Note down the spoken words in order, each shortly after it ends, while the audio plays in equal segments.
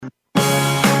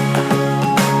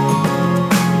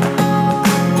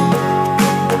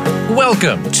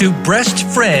Welcome to Breast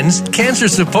Friends Cancer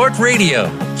Support Radio.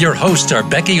 Your hosts are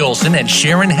Becky Olson and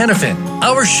Sharon Hennepin.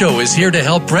 Our show is here to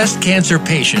help breast cancer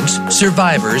patients,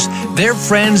 survivors, their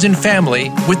friends and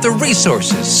family with the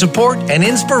resources, support, and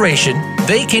inspiration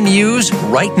they can use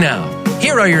right now.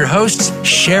 Here are your hosts,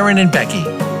 Sharon and Becky.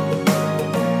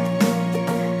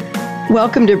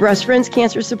 Welcome to Breast Friends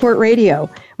Cancer Support Radio.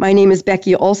 My name is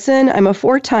Becky Olson. I'm a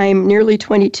 4-time, nearly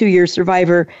 22-year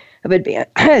survivor of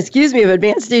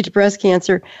advanced stage breast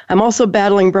cancer. I'm also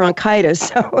battling bronchitis.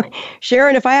 So,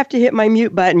 Sharon, if I have to hit my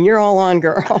mute button, you're all on,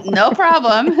 girl. No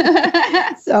problem.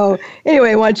 So,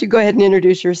 anyway, why don't you go ahead and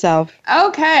introduce yourself?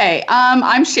 Okay.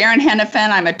 I'm Sharon Hennepin.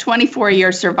 I'm a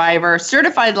 24-year survivor,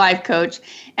 certified life coach,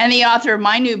 and the author of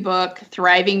my new book,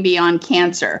 Thriving Beyond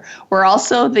Cancer. We're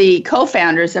also the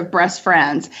co-founders of Breast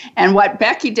Friends. And what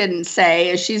Becky didn't say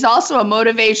is she's also a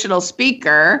motivational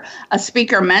speaker, a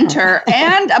speaker mentor,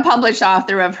 and a published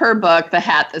author of her book, The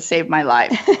Hat That Saved My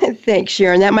Life. Thanks,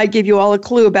 Sharon. That might give you all a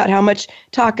clue about how much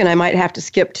talking I might have to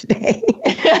skip today.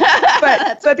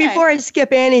 But before I skip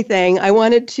anything, I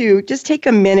wanted to just take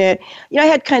a minute. You know, I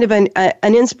had kind of an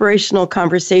inspirational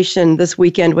conversation this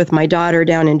weekend with my daughter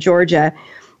down in Georgia.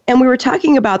 And we were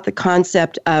talking about the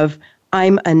concept of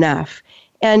I'm enough.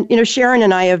 And, you know, Sharon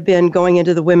and I have been going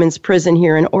into the women's prison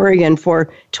here in Oregon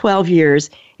for 12 years.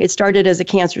 It started as a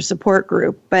cancer support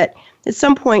group. But at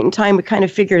some point in time, we kind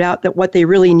of figured out that what they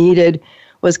really needed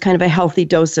was kind of a healthy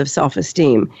dose of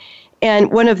self-esteem.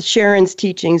 And one of Sharon's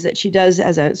teachings that she does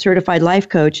as a certified life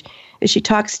coach is she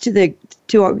talks to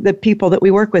the people that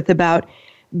we work with about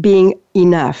being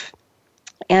enough.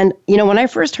 And, you know, when I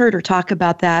first heard her talk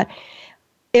about that,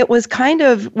 it was kind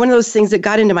of one of those things that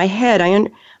got into my head.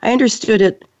 I understood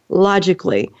it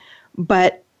logically,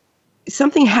 but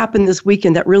something happened this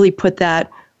weekend that really put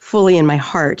that fully in my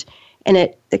heart. And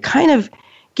it kind of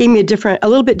gave me a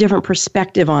little bit different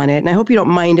perspective on it. And I hope you don't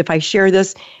mind if I share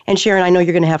this. And Sharon, I know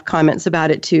you're going to have comments about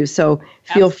it too, so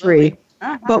feel free.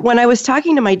 Uh-huh. But when I was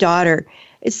talking to my daughter,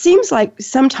 it seems like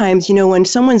sometimes, you know, when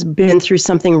someone's been through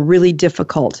something really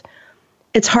difficult,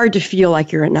 it's hard to feel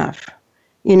like you're enough.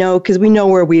 You know, because we know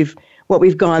what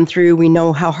we've gone through, we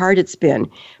know how hard it's been.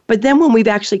 But then when we've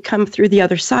actually come through the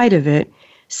other side of it,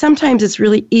 sometimes it's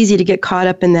really easy to get caught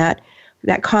up in that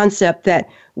concept that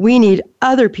we need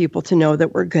other people to know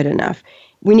that we're good enough.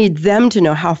 We need them to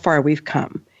know how far we've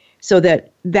come so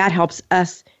that helps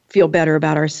us feel better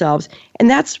about ourselves. And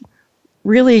that's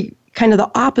really kind of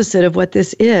the opposite of what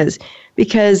this is,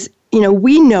 because, you know,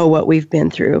 we know what we've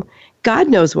been through. God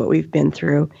knows what we've been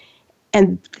through.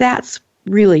 And that's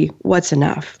really what's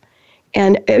enough.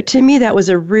 And to me, that was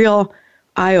a real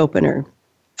eye-opener.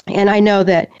 And I know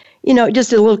that, you know,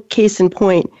 just a little case in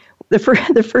point, the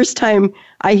first time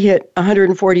I hit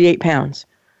 148 pounds,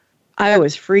 I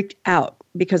was freaked out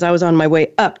because I was on my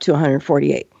way up to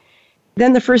 148.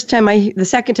 Then the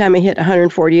second time I hit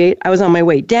 148, I was on my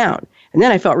way down. And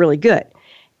then I felt really good.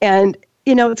 And,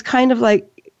 you know, it's kind of like,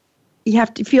 you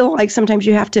have to feel like sometimes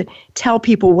you have to tell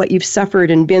people what you've suffered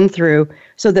and been through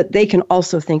so that they can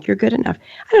also think you're good enough.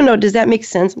 I don't know. Does that make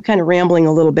sense? I'm kind of rambling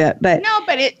a little bit, but no,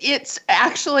 but it's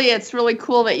really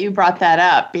cool that you brought that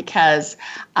up, because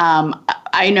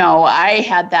I know I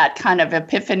had that kind of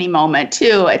epiphany moment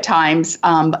too at times.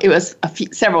 It was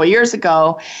several years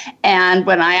ago. And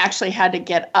when I actually had to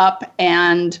get up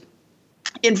and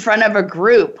in front of a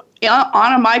group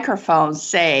on a microphone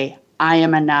say, I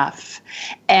am enough.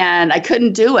 And I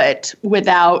couldn't do it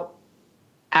without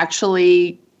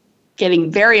actually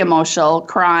getting very emotional,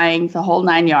 crying, the whole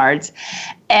 9 yards.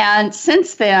 And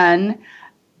since then,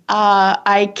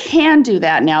 I can do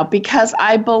that now because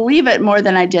I believe it more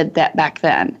than I did that back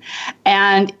then.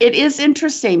 And it is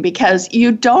interesting because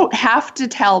you don't have to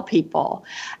tell people.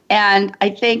 And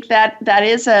I think that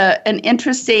is an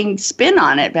interesting spin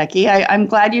on it, Becky. I'm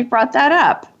glad you brought that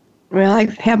up. Well, I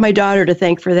have my daughter to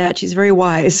thank for that. She's very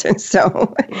wise.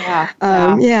 So, yeah,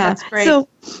 that's great. So,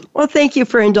 well, thank you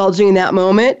for indulging in that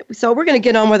moment. So we're going to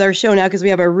get on with our show now because we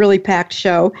have a really packed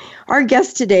show. Our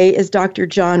guest today is Dr.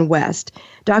 John West.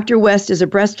 Dr. West is a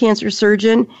breast cancer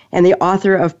surgeon and the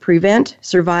author of Prevent,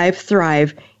 Survive,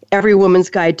 Thrive, Every Woman's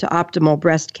Guide to Optimal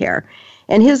Breast Care.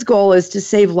 And his goal is to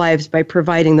save lives by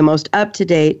providing the most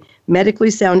up-to-date,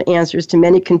 medically sound answers to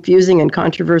many confusing and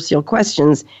controversial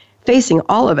questions facing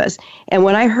all of us. And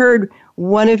when I heard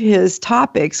one of his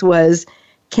topics was,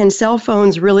 can cell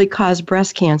phones really cause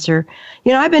breast cancer?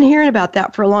 You know, I've been hearing about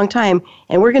that for a long time,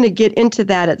 and we're going to get into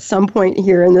that at some point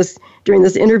here during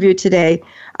this interview today.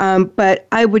 But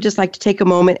I would just like to take a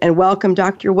moment and welcome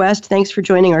Dr. West. Thanks for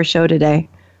joining our show today.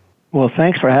 Well,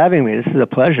 thanks for having me. This is a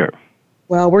pleasure.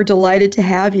 Well, we're delighted to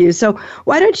have you. So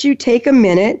why don't you take a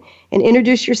minute and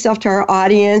introduce yourself to our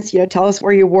audience? Tell us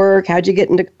where you work, how'd you get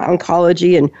into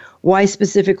oncology, and why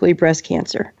specifically breast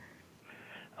cancer?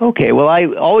 Okay, well, I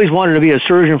always wanted to be a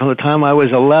surgeon from the time I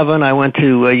was 11. I went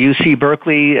to UC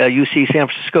Berkeley, UC San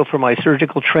Francisco for my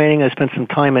surgical training. I spent some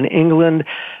time in England.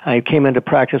 I came into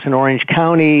practice in Orange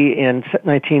County in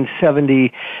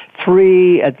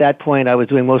 1973. At that point, I was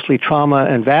doing mostly trauma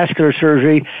and vascular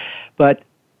surgery, but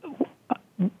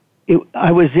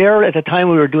I was there at the time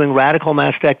we were doing radical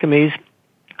mastectomies,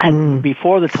 and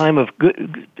before the time of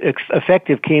good,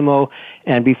 effective chemo,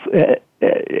 and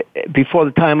before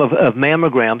the time of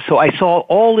mammograms. So I saw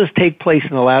all this take place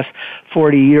in the last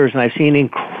 40 years, and I've seen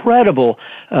incredible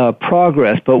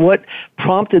progress. But what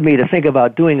prompted me to think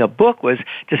about doing a book was,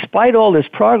 despite all this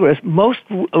progress,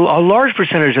 a large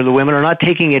percentage of the women are not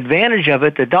taking advantage of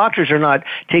it. The doctors are not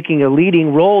taking a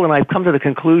leading role, and I've come to the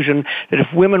conclusion that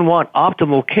if women want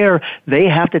optimal care, they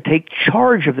have to take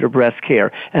charge of their breast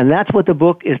care. And that's what the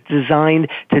book is designed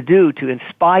to do, to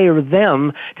inspire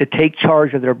them to take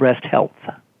charge of their breast health.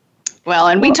 Well,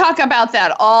 and we talk about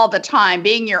that all the time,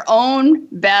 being your own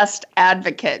best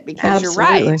advocate, because You're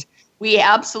right. We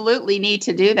absolutely need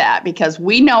to do that because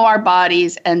we know our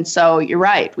bodies. And so you're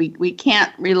right. We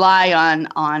can't rely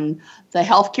on the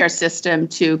healthcare system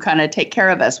to kind of take care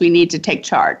of us. We need to take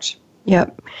charge.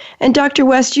 Yep. And Dr.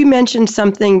 West, you mentioned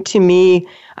something to me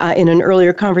in an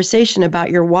earlier conversation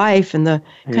about your wife and the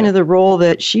kind of the role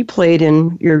that she played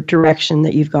in your direction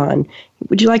that you've gone.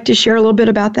 Would you like to share a little bit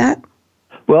about that?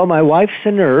 Well, my wife's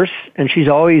a nurse, and she's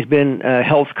always been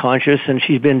health conscious, and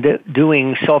she's been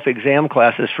doing self-exam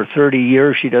classes for 30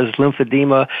 years. She does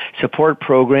lymphedema support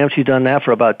programs. She's done that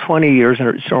for about 20 years,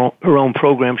 and her own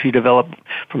program she developed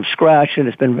from scratch, and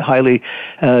it's been highly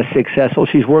successful.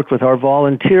 She's worked with our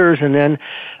volunteers, and then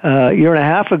a year and a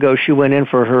half ago, she went in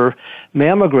for her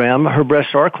mammogram. Her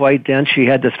breasts are quite dense. She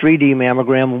had the 3D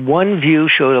mammogram. One view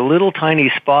showed a little tiny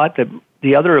spot that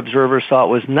the other observers thought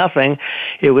was nothing.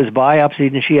 It was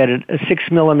biopsied, and she had a 6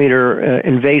 millimeter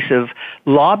invasive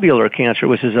lobular cancer,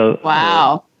 which is a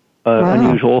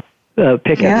unusual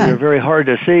pickup. They're very hard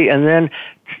to see. And then,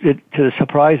 to the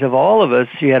surprise of all of us,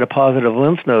 she had a positive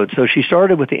lymph node. So she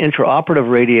started with the intraoperative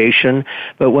radiation,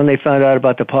 but when they found out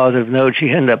about the positive node, she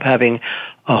ended up having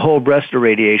a whole breast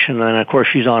irradiation. And of course,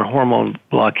 she's on hormone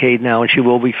blockade now, and she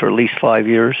will be for at least 5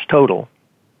 years total.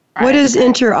 What is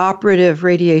intraoperative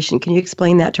radiation? Can you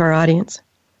explain that to our audience?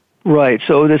 Right.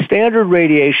 So the standard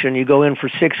radiation, you go in for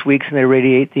 6 weeks and they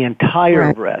radiate the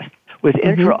entire breast. With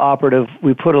intraoperative,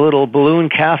 we put a little balloon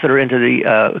catheter into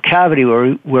the cavity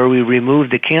where we remove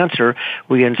the cancer.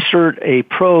 We insert a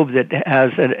probe that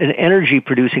has an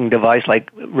energy-producing device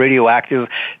like radioactive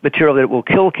material that will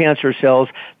kill cancer cells.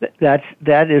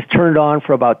 That is turned on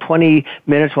for about 20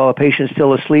 minutes while the patient's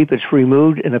still asleep. It's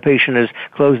removed, and the patient is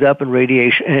closed up in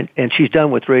radiation, and she's done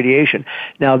with radiation.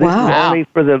 Now, this is only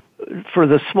for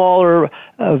the smaller,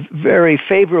 very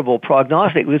favorable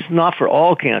prognostic. It's not for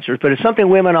all cancers, but it's something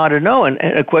women ought to know. And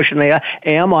a question they ask,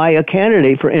 am I a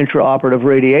candidate for intraoperative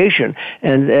radiation?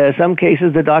 And in some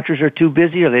cases, the doctors are too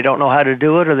busy, or they don't know how to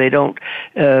do it, or they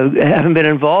haven't been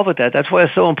involved with that. That's why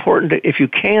it's so important, if you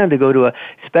can, to go to a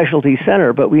specialty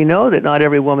center. But we know that not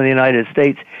every woman in the United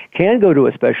States can go to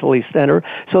a specialty center.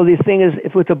 So the thing is,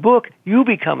 if with the book, you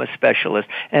become a specialist.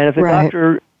 And if the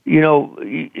doctor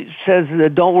says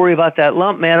that don't worry about that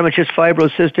lump, madam, it's just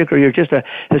fibrocystic, or you're just a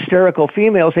hysterical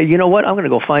female, say, you know what, I'm going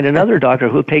to go find another doctor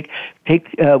who'll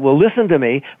will listen to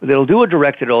me. They'll do a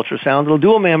directed ultrasound. They'll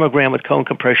do a mammogram with cone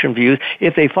compression views.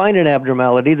 If they find an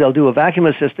abnormality, they'll do a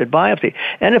vacuum-assisted biopsy.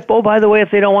 And by the way, if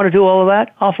they don't want to do all of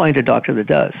that, I'll find a doctor that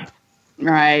does.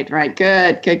 Right.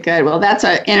 Good. Well, that's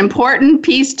an important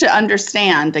piece to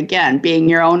understand, again, being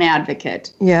your own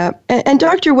advocate. Yeah. And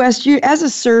Dr. West, you, as a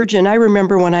surgeon, I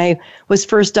remember when I was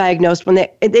first diagnosed, when they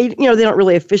don't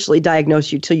really officially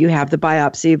diagnose you till you have the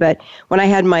biopsy, but when I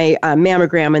had my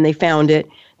mammogram and they found it,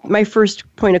 my first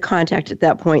point of contact at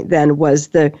that point then was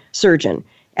the surgeon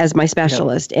as my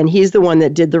specialist. And he's the one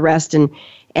that did the rest and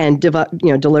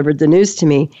delivered the news to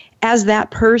me. As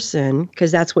that person,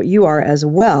 because that's what you are as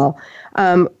well,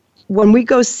 when we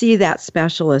go see that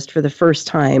specialist for the first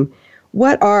time,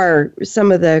 what are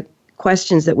some of the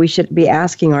questions that we should be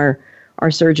asking our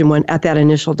surgeon at that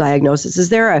initial diagnosis? Is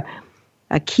there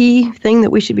a key thing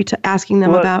that we should be asking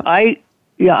them about? I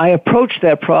approached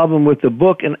that problem with the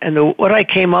book, and what I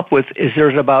came up with is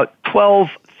there's about 12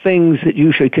 things that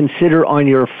you should consider on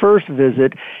your first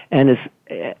visit, and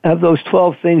of those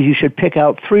 12 things, you should pick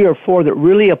out 3 or 4 that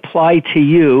really apply to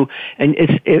you. And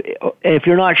if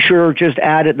you're not sure, just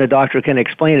add it and the doctor can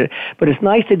explain it. But it's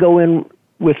nice to go in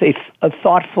with a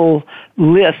thoughtful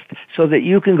list so that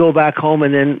you can go back home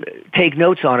and then take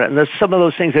notes on it. And there's some of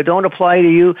those things that don't apply to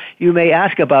you. You may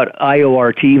ask about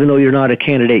IORT, even though you're not a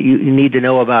candidate. You need to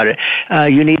know about it.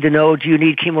 You need to know, do you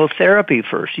need chemotherapy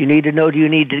first? You need to know, do you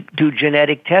need to do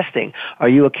genetic testing? Are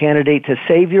you a candidate to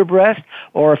save your breast?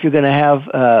 Or if you're going to have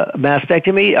a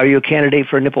mastectomy, are you a candidate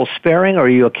for nipple sparing? Or are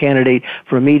you a candidate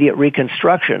for immediate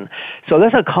reconstruction? So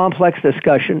that's a complex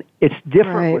discussion. It's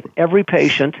different with every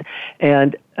patient,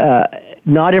 and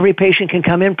not every patient can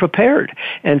come in prepared.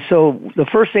 And so the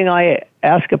first thing I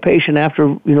ask a patient after,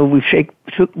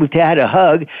 we've had a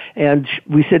hug and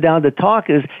we sit down to talk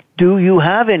is, do you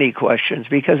have any questions?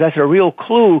 Because that's a real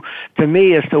clue to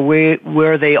me as to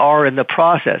where they are in the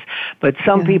process. But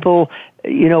some people,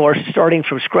 are starting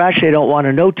from scratch. They don't want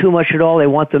to know too much at all. They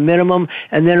want the minimum.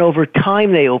 And then over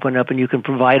time they open up and you can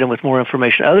provide them with more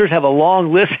information. Others have a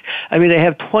long list. I mean, they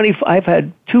have I've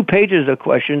had 2 pages of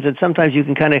questions, and sometimes you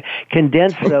can kind of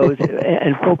condense those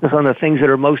and focus on the things that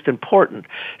are most important.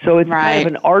 So it's kind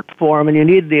of an art form, and you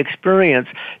need the experience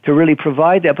to really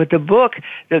provide that. But the book,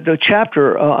 the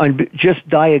chapter on Just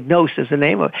Diagnose is the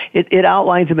name of it. It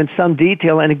outlines them in some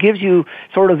detail, and it gives you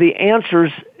sort of the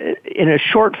answers in a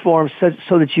short form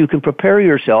so that you can prepare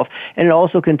yourself, and it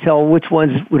also can tell which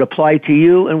ones would apply to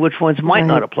you and which ones might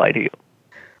not apply to you.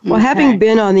 Well, having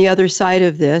been on the other side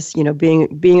of this,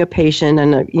 being a patient,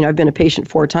 and I've been a patient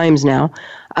 4 times now,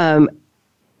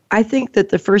 I think that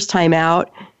the first time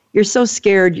out, you're so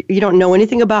scared. You don't know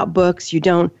anything about books. You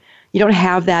don't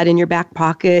have that in your back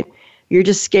pocket. You're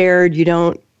just scared. You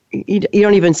don't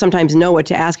even sometimes know what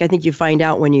to ask. I think you find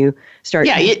out when you start.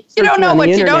 Yeah, you don't know what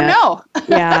you don't know.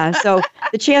 Yeah, so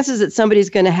the chances that somebody's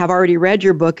going to have already read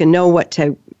your book and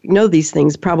know these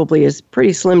things probably is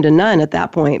pretty slim to none at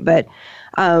that point. But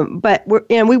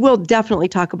we will definitely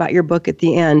talk about your book at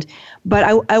the end.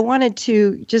 But I wanted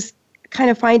to just kind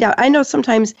of find out. I know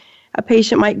sometimes a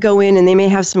patient might go in and they may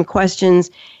have some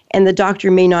questions, and the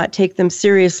doctor may not take them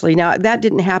seriously. Now, that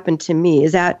didn't happen to me.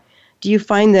 Do you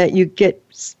find that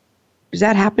does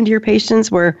that happen to your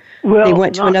patients where they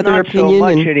went to another opinion? Not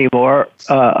so much anymore.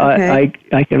 Okay.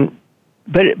 I can,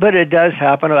 but it does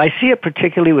happen. I see it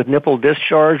particularly with nipple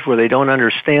discharge where they don't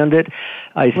understand it.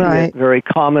 I see it very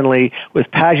commonly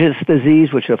with Paget's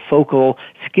disease, which is a focal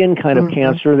skin kind of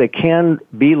cancer that can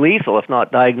be lethal if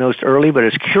not diagnosed early, but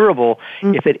is curable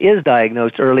if it is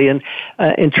diagnosed early. And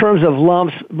in terms of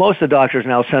lumps, most of the doctors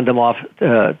now send them off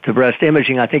to breast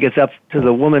imaging. I think it's up to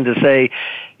the woman to say,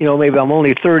 maybe I'm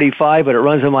only 35, but it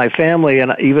runs in my family,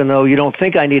 and even though you don't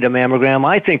think I need a mammogram,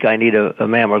 I think I need a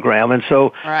mammogram. And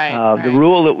so the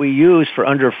rule that we use for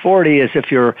under 40 is if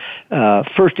your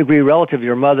first-degree relative,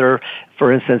 your mother,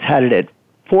 for instance, had it at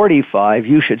 45,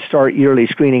 you should start yearly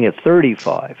screening at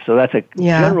 35. So that's a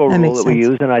general rule that we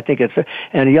use, and I think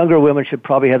and younger women should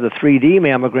probably have the 3D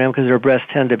mammogram because their breasts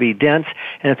tend to be dense,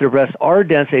 and if their breasts are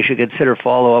dense, they should consider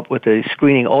follow-up with a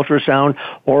screening ultrasound,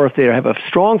 or if they have a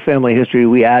strong family history,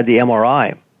 we add the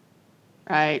MRI.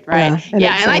 Right. And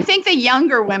I think the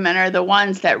younger women are the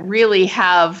ones that really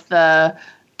have the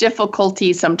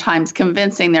difficulty sometimes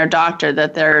convincing their doctor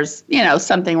that there's,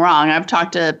 something wrong. I've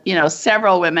talked to,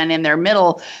 several women in their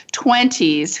middle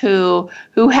 20s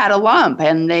who had a lump,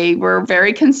 and they were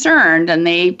very concerned, and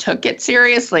they took it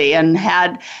seriously and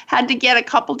had to get a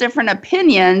couple different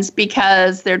opinions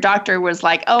because their doctor was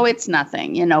like, oh, it's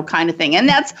nothing, kind of thing. And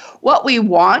that's what we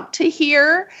want to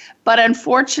hear. But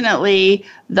unfortunately,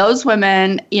 those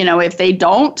women, if they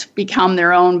don't become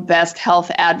their own best health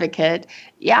advocate,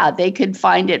 they could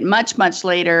find it much, much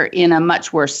later in a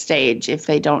much worse stage if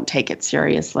they don't take it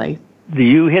seriously.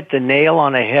 You hit the nail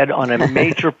on the head on a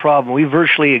major problem. We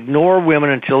virtually ignore women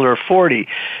until they're 40.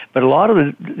 But a lot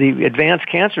of the advanced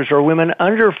cancers are women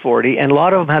under 40, and a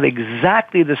lot of them have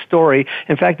exactly the story.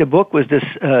 In fact, the book was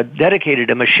dedicated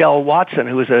to Michelle Watson,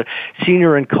 who was a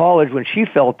senior in college when she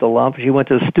felt the lump. She went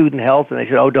to student health, and they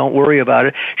said, oh, don't worry about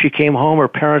it. She came home. Her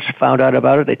parents found out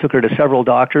about it. They took her to several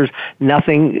doctors.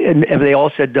 Nothing. And they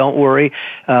all said, don't worry.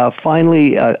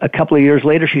 Finally, a couple of years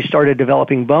later, she started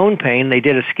developing bone pain. They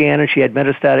did a scan, and she had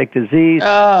metastatic disease.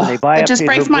 They biopsied it just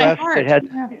breaks my heart.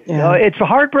 It's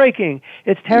heartbreaking.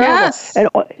 It's terrible.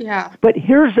 Yes. But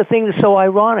here's the thing that's so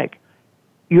ironic.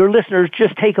 Your listeners,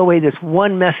 just take away this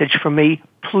one message from me,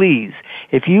 please.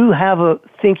 If you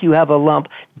think you have a lump,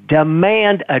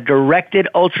 demand a directed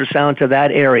ultrasound to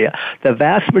that area. The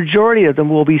vast majority of them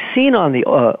will be seen on the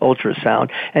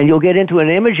ultrasound, and you'll get into an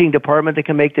imaging department that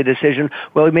can make the decision,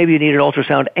 well, maybe you need an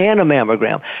ultrasound and a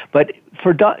mammogram. But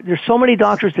there's so many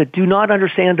doctors that do not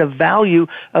understand the value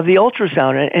of the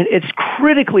ultrasound, and it's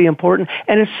critically important,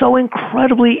 and it's so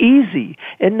incredibly easy,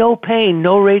 and no pain,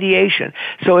 no radiation.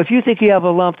 So if you think you have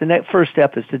a lump, the next first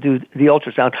step is to do the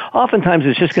ultrasound. Oftentimes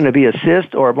it's just going to be a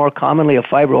cyst, or more commonly a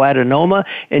fibroadenoma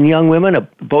in young women,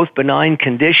 both benign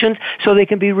conditions, so they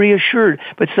can be reassured.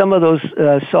 But some of those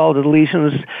solid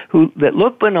lesions that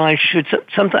look benign should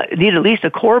sometimes need at least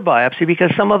a core biopsy,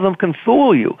 because some of them can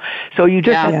fool you. So you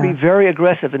just have to be very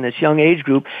aggressive in this young age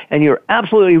group, and you're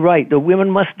absolutely right. The women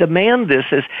must demand this.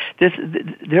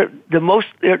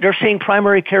 They're seeing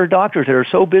primary care doctors that are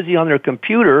so busy on their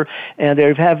computer, and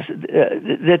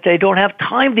that they don't have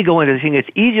time to go into this thing. It's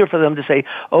easier for them to say,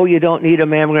 "Oh, you don't need a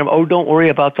mammogram. Oh, don't worry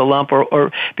about the lump,"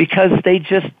 or because they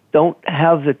just don't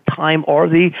have the time or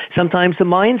sometimes the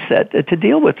mindset to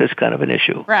deal with this kind of an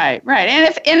issue. Right.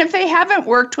 And if they haven't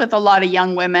worked with a lot of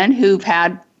young women who've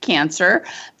had cancer,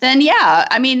 then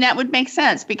that would make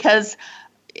sense, because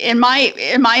in my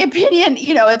opinion,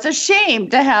 it's a shame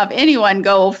to have anyone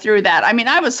go through that. I mean,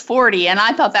 I was 40 and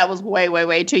I thought that was way, way,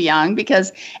 way too young,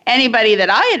 because anybody that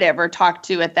I had ever talked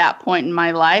to at that point in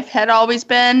my life had always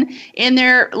been in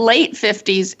their late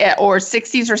 50s or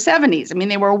 60s or 70s. I mean,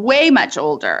 they were way much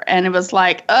older, and it was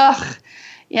like, ugh.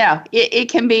 Yeah, it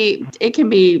can be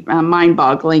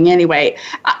mind-boggling. Anyway,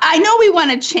 I know we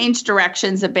want to change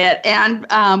directions a bit, and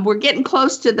we're getting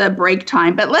close to the break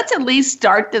time, but let's at least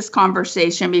start this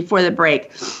conversation before the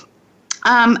break.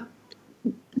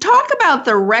 Talk about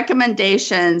the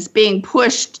recommendations being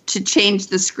pushed to change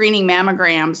the screening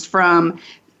mammograms from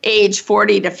age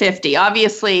 40 to 50.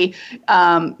 Obviously,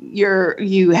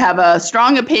 you have a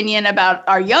strong opinion about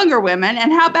our younger women,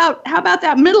 and how about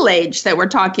that middle age that we're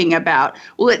talking about?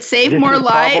 Will it save more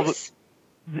lives?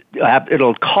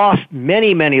 It'll cost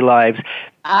many, many lives.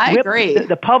 I agree.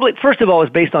 The public, first of all, is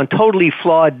based on totally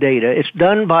flawed data. It's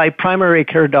done by primary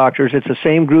care doctors. It's the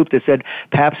same group that said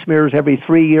Pap smears every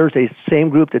 3 years. The same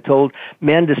group that told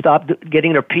men to stop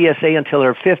getting their PSA until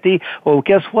they're 50. Well,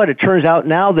 guess what? It turns out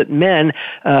now that men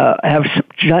have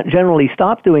generally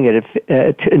stopped doing it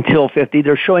until 50.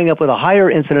 They're showing up with a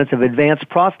higher incidence of advanced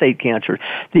prostate cancer.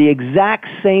 The exact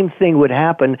same thing would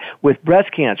happen with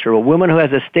breast cancer. A woman who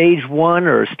has a stage 1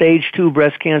 or a stage 2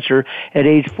 breast cancer at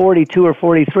age 42 or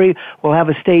 43 will have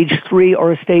a stage 3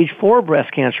 or a stage 4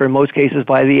 breast cancer in most cases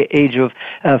by the age of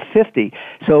 50.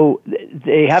 So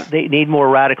they need more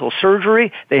radical surgery.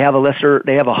 They have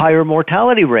a higher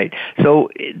mortality rate. So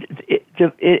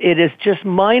it is just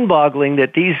mind-boggling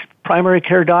that these primary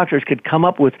care doctors could come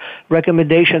up with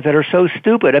recommendations that are so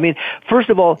stupid. I mean, first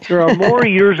of all, there are more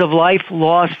years of life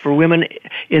lost for women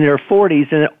in their 40s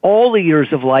than all the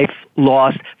years of life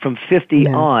lost from 50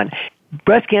 on.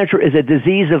 Breast cancer is a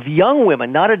disease of young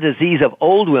women, not a disease of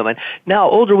old women. Now,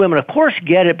 older women, of course,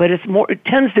 get it, but it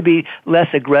tends to be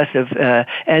less aggressive,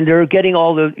 and they're getting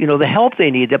all the help they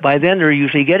need. That by then they're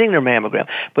usually getting their mammogram.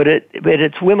 But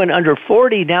it's women under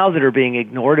 40 now that are being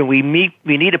ignored, and we need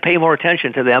to pay more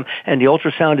attention to them. And the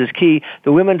ultrasound is key.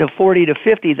 The women to 40 to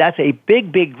 50, that's a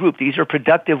big, big group. These are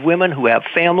productive women who have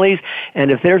families, and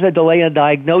if there's a delay in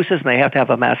diagnosis, and they have to have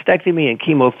a mastectomy and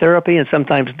chemotherapy, and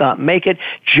sometimes not make it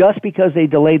just because they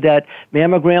delayed that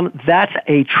mammogram, that's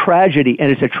a tragedy,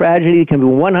 and it's a tragedy that can be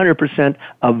 100%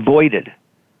 avoided.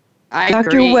 I Dr.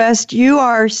 agree. West, you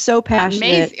are so passionate.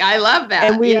 Amazing. I love that.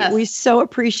 And we so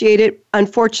appreciate it.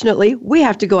 Unfortunately, we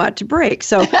have to go out to break.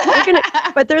 So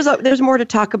but there's more to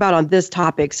talk about on this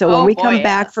topic. So when we come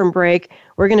back from break,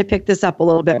 we're going to pick this up a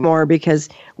little bit more, because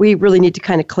we really need to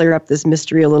kind of clear up this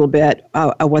mystery a little bit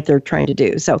of what they're trying to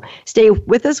do. So stay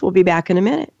with us. We'll be back in a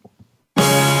minute.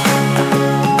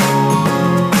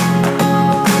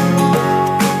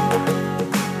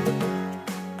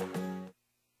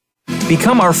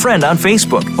 Become our friend on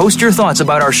Facebook. Post your thoughts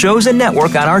about our shows and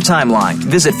network on our timeline.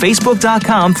 Visit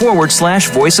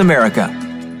Facebook.com/Voice America.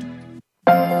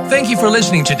 Thank you for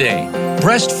listening today.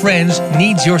 Breast Friends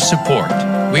needs your support.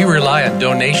 We rely on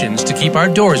donations to keep our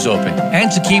doors open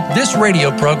and to keep this radio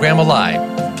program alive.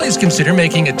 Please consider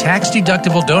making a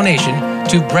tax-deductible donation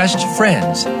to Breast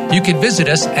Friends. You can visit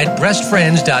us at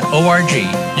breastfriends.org.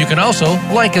 You can also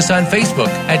like us on Facebook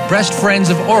at Breast Friends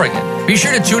of Oregon. Be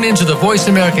sure to tune in to the Voice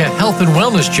America Health and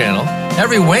Wellness channel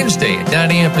every Wednesday at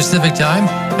 9 a.m. Pacific Time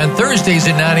and Thursdays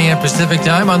at 9 a.m. Pacific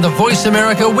Time on the Voice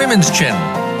America Women's channel.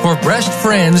 For Breast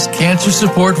Friends Cancer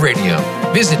Support Radio,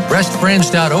 visit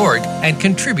breastfriends.org and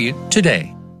contribute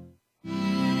today.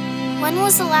 When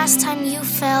was the last time you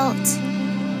felt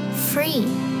free?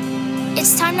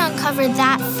 It's time to uncover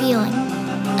that feeling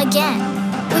again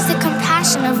with the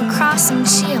compassion of a cross and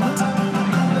shield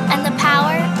and the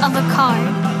power of a card.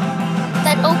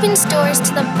 that opens doors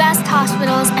to the best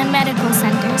hospitals and medical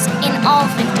centers in all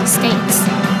 50 states,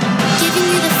 giving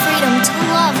you the freedom to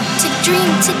love, to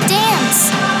dream, to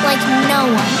dance like no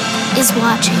one is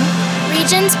watching.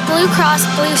 Regions Blue Cross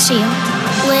Blue Shield.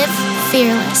 Live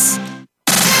fearless.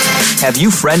 Have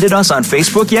you friended us on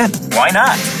Facebook yet? Why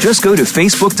not? Just go to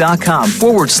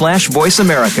facebook.com/Voice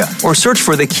America or search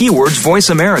for the keywords Voice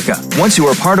America. Once you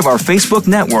are part of our Facebook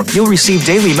network, you'll receive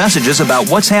daily messages about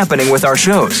what's happening with our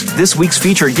shows, this week's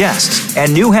featured guests,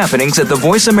 and new happenings at the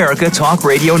Voice America Talk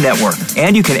Radio Network.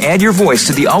 And you can add your voice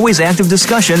to the always active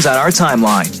discussions on our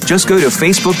timeline. Just go to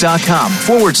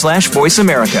facebook.com/Voice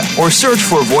America or search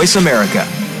for Voice America.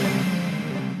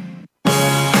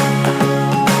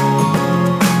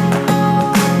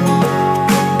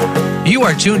 You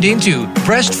are tuned into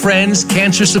Breast Friends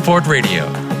Cancer Support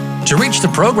Radio. To reach the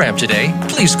program today,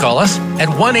 please call us at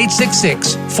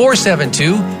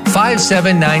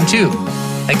 1-866-472-5792.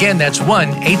 Again, that's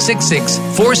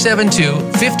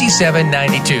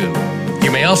 1-866-472-5792.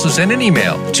 You may also send an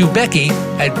email to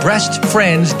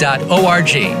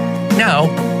becky@breastfriends.org. Now,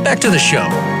 back to the show.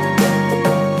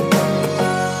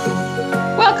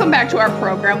 Welcome back to our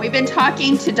program. We've been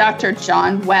talking to Dr.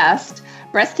 John West,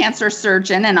 breast cancer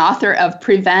surgeon and author of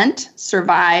Prevent,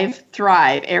 Survive,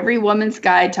 Thrive, Every Woman's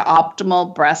Guide to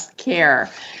Optimal Breast Care.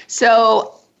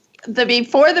 So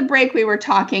before the break, we were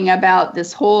talking about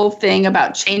this whole thing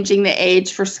about changing the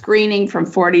age for screening from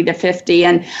 40 to 50.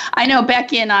 And I know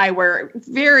Becky and I were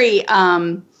very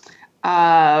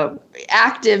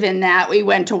active in that. We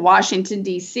went to Washington,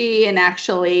 D.C. and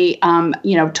actually,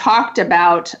 talked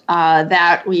about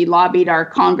that. We lobbied our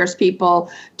Congress people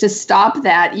to stop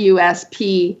that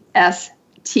USPSTF.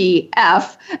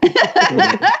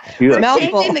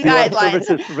 Changing the guidelines.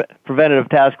 Services Preventative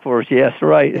Task Force, yes,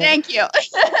 right. Thank you.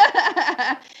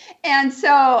 And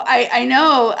so I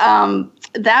know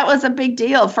that was a big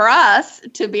deal for us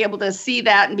to be able to see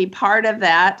that and be part of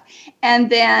that. And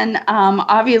then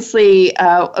obviously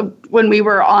when we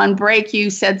were on break, you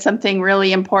said something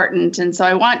really important. And so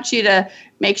I want you to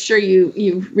make sure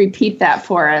you repeat that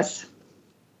for us.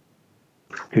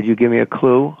 Could you give me a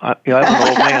clue? I'm an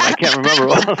old man. I can't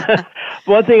remember.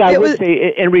 One thing I would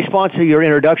say in response to your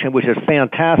introduction, which is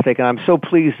fantastic, and I'm so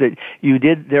pleased that you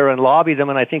did there and lobbied them,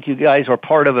 and I think you guys are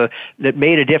part of that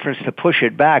made a difference to push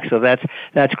it back. So that's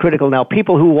critical. Now,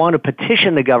 people who want to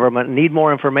petition the government and need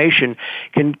more information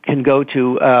can go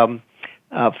to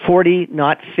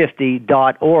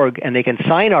 40not50.org, and they can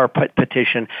sign our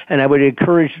petition. And I would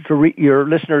encourage your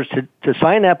listeners to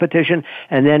sign that petition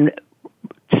and then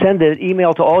send an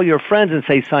email to all your friends and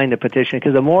say sign the petition,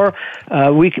 because the more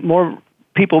more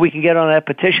people we can get on that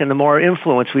petition, the more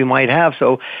influence we might have.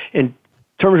 So in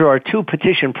terms of our two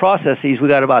petition processes, we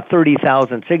got about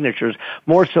 30,000 signatures,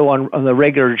 more so on the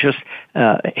regular just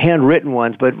handwritten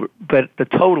ones, but the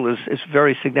total is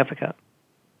very significant.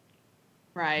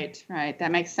 Right.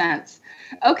 That makes sense.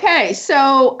 Okay,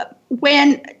 so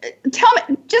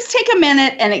just take a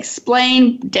minute and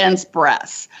explain dense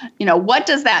breasts. What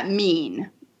does that mean?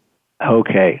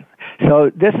 Okay, so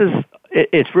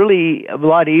it's really a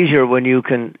lot easier when you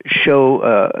can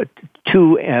show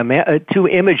two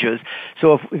images.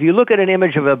 So if you look at an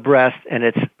image of a breast and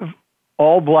it's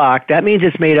all black, that means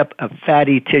it's made up of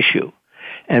fatty tissue.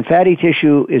 And fatty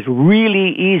tissue is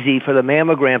really easy for the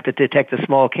mammogram to detect the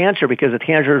small cancer because the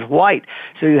cancer is white.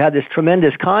 So you have this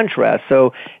tremendous contrast.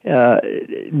 So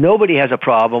nobody has a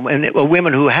problem. And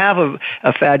women who have a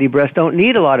fatty breast don't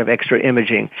need a lot of extra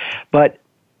imaging. But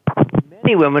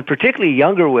many women, particularly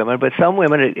younger women, but some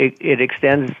women, it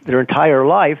extends their entire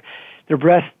life, their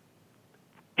breast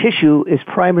tissue is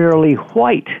primarily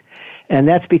white. And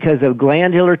that's because of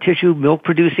glandular tissue,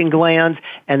 milk-producing glands,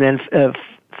 and then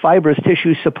fibrous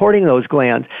tissue supporting those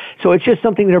glands. So it's just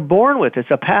something they're born with.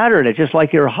 It's a pattern. It's just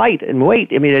like your height and weight.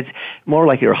 I mean, it's more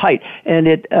like your height. And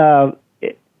it's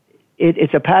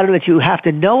a pattern that you have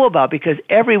to know about, because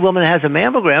every woman that has a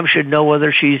mammogram should know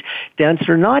whether she's dense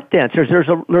or not dense. There's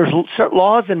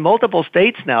laws in multiple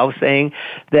states now saying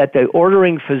that the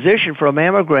ordering physician for a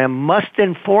mammogram must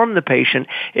inform the patient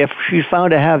if she's found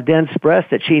to have dense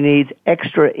breasts that she needs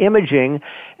extra imaging,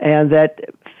 and that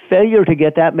failure to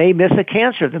get that may miss a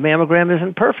cancer. The mammogram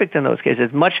isn't perfect in those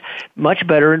cases. It's much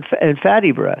better in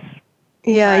fatty breasts.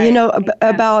 Yeah, right.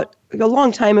 About a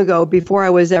long time ago, before I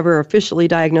was ever officially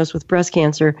diagnosed with breast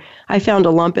cancer, I found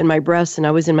a lump in my breast, and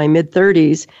I was in my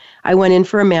mid-30s. I went in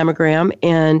for a mammogram,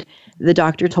 and the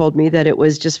doctor told me that it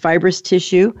was just fibrous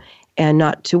tissue and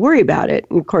not to worry about it.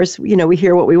 And of course, we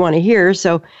hear what we want to hear,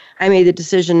 so I made the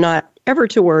decision not ever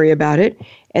to worry about it.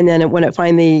 And then when it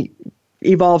finally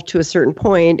evolved to a certain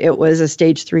point, it was a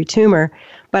stage 3 tumor.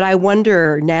 But I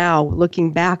wonder now,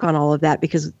 looking back on all of that,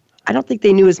 because I don't think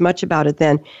they knew as much about it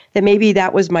then, that maybe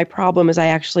that was my problem, as I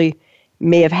actually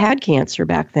may have had cancer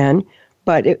back then,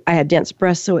 but I had dense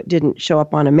breasts, so it didn't show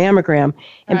up on a mammogram.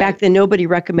 And back then, nobody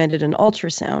recommended an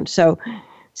ultrasound. So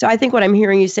I think what I'm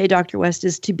hearing you say, Dr. West,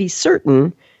 is to be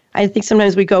certain. I think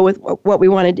sometimes we go with what we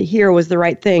wanted to hear was the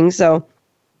right thing. So,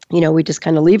 we just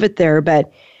kind of leave it there.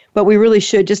 But we really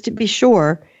should, just to be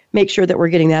sure, make sure that we're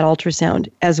getting that ultrasound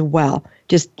as well,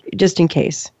 just in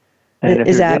case. And if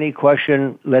there's any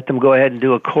question, let them go ahead and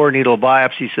do a core needle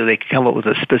biopsy so they can come up with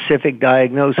a specific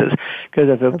diagnosis. Because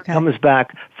if it comes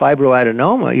back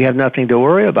fibroadenoma, you have nothing to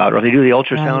worry about. Or if they do the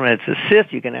ultrasound and it's a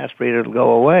cyst, you can aspirate it, it'll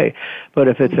go away. But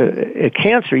if it's a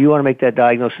cancer, you want to make that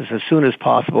diagnosis as soon as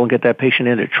possible and get that patient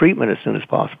into treatment as soon as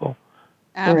possible.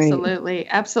 Absolutely,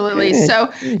 absolutely.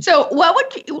 Good. So what would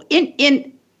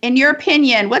in your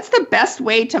opinion, what's the best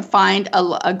way to find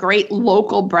a great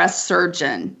local breast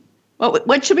surgeon?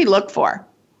 What should we look for?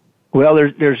 Well,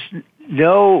 there's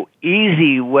no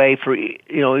easy way for,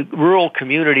 rural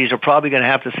communities are probably going to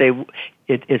have to say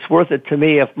it's worth it to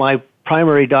me if my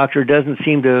primary doctor doesn't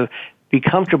seem to be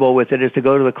comfortable with it, is to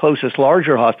go to the closest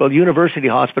larger hospital. University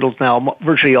hospitals now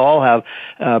virtually all have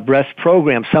breast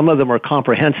programs. Some of them are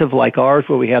comprehensive like ours,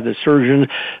 where we have the surgeon,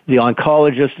 the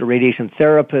oncologist, the radiation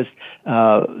therapist,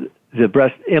 the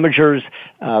breast imagers,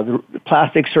 the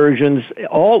plastic surgeons,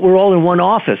 we're all in one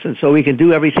office, and so we can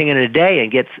do everything in a day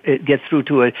and get through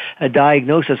to a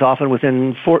diagnosis often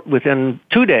within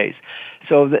 2 days.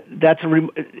 So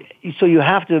so you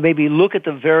have to maybe look at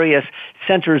the various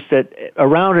centers that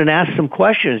around and ask some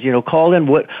questions. Call in.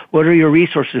 What are your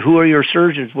resources? Who are your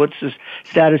surgeons? What's the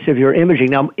status of your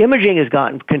imaging? Now, imaging has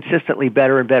gotten consistently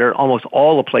better and better in almost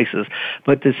all the places.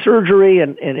 But the surgery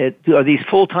are these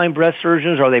full-time breast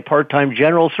surgeons? Are they part-time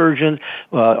general surgeons?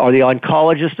 Are the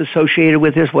oncologists associated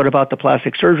with this? What about the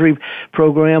plastic surgery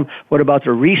program? What about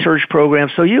the research program?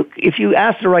 So if you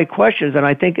ask the right questions, and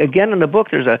I think again in the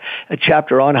book there's a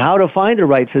chapter on how to find the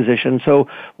right physician. So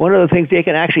one of the things, they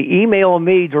can actually email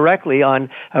me directly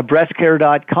on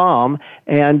breastcare.com,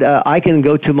 and I can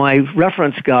go to my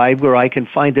reference guide where I can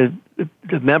find the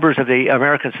members of the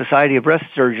American Society of Breast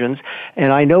Surgeons,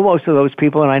 and I know most of those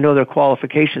people, and I know their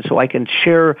qualifications, so I can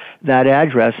share that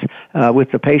address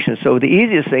with the patient. So the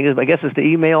easiest thing is, I guess, is to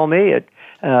email me at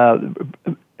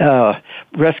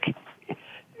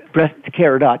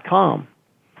breastcare.com.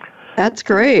 That's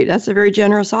great. That's a very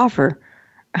generous offer.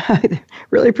 I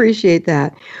really appreciate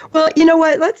that. Well, you know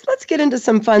what? Let's get into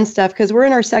some fun stuff, because we're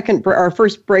in our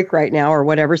first break right now, or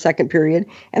whatever, second period,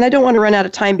 and I don't want to run out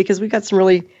of time because we've got some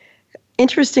really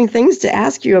interesting things to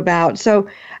ask you about. So,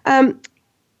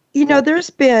 there's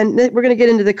been, we're going to get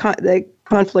into the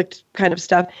conflict kind of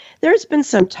stuff. There's been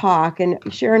some talk, and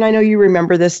Sharon, I know you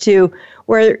remember this too,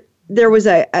 where there was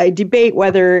a debate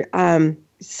whether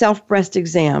self-breast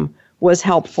exam was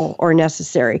helpful or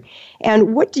necessary.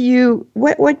 And what do you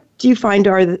find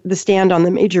are the stand on the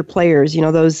major players,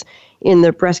 those in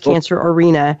the breast cancer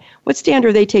arena? What stand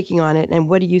are they taking on it, and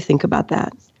what do you think about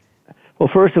that? Well,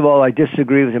 first of all, I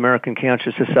disagree with the American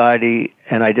Cancer Society,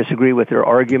 and I disagree with their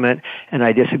argument, and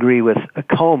I disagree with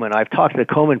Komen. I've talked to the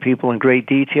Komen people in great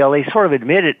detail. They sort of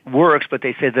admit it works, but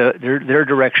they say their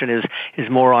direction is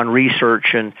more on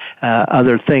research and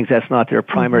other things. That's not their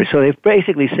primary. So they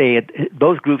basically say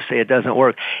both groups say it doesn't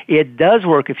work. It does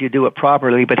work if you do it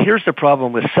properly, but here's the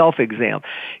problem with self-exam.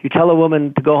 You tell a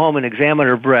woman to go home and examine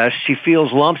her breast. She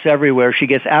feels lumps everywhere. She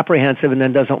gets apprehensive and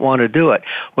then doesn't want to do it.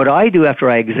 What I do after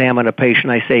I examine a patient,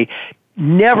 I say,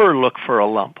 never look for a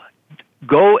lump.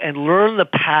 Go and learn the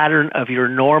pattern of your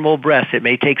normal breast. It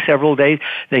may take several days.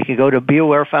 They can go to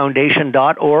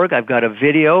BeAwareFoundation.org. I've got a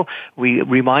video. We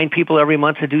remind people every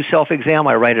month to do self-exam.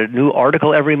 I write a new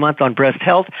article every month on breast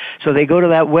health. So they go to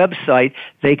that website.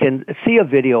 They can see a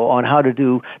video on how to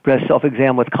do breast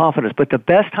self-exam with confidence. But the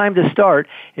best time to start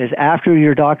is after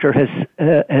your doctor has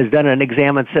done an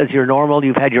exam and says you're normal.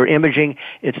 You've had your imaging.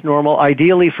 It's normal.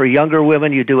 Ideally, for younger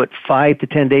women, you do it 5 to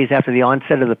 10 days after the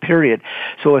onset of the period.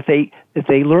 So if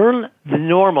they learn the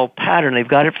normal pattern, they've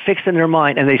got it fixed in their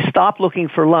mind, and they stop looking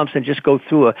for lumps and just go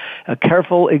through a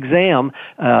careful exam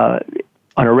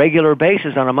on a regular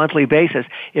basis, on a monthly basis,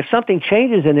 if something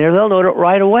changes in there, they'll know it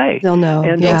right away. They'll know.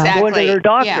 And they'll go into their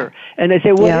doctor. And they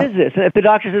say, what is this? And if the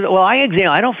doctor says, well, I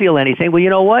don't feel anything. Well, you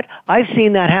know what? I've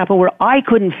seen that happen where I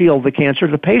couldn't feel the cancer.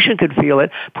 The patient could feel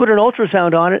it, put an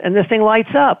ultrasound on it, and this thing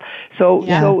lights up. So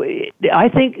I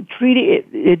think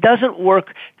it doesn't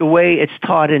work the way it's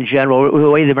taught in general, the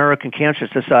way the American Cancer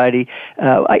Society,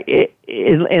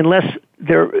 unless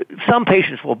some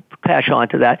patients will catch on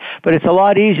to that, but it's a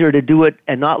lot easier to do it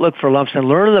and not look for lumps and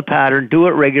learn the pattern, do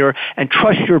it regular, and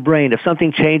trust your brain. If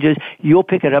something changes, you'll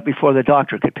pick it up before the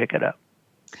doctor could pick it up.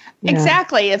 Yeah.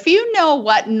 Exactly. If you know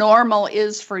what normal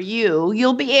is for you,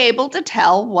 you'll be able to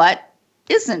tell what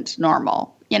isn't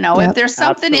normal. If there's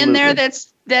something in there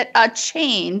that's a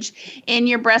change in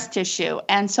your breast tissue.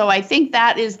 And so I think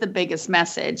that is the biggest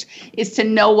message, is to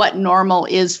know what normal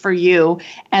is for you.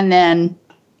 And then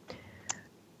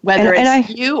whether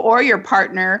you or your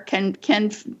partner can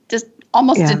just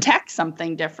almost detect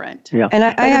something different. Yeah. And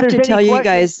I have to tell you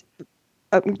guys,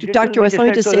 Dr. Joyce, let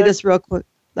me just say this real quick.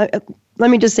 Let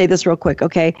me just say this real quick,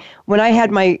 okay? When I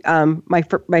had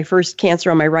my first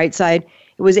cancer on my right side,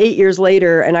 it was 8 years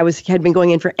later, and I had been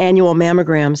going in for annual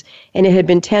mammograms, and it had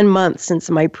been 10 months since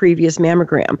my previous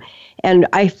mammogram. And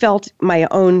I felt my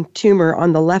own tumor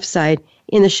on the left side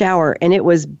in the shower, and it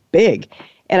was big.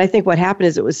 And I think what happened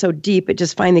is it was so deep, it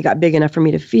just finally got big enough for me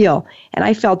to feel. And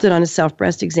I felt it on a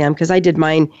self-breast exam because I did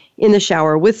mine in the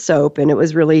shower with soap, and it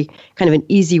was really kind of an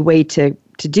easy way to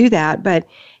do that. But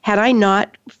had I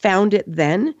not found it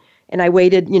then, and I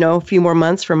waited, a few more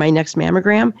months for my next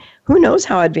mammogram, who knows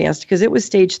how advanced, because it was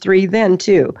stage 3 then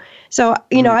too. So,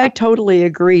 I totally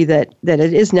agree that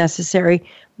it is necessary,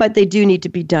 but they do need to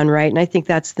be done right. And I think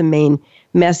that's the main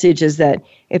message, is that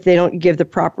if they don't give the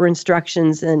proper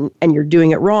instructions and you're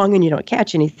doing it wrong and you don't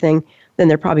catch anything, then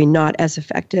they're probably not as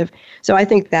effective. So I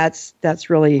think that's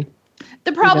really...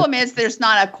 The problem is there's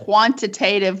not a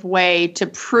quantitative way to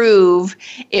prove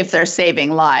if they're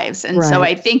saving lives. And so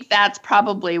I think that's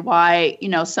probably why,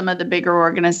 some of the bigger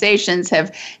organizations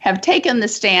have taken the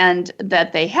stand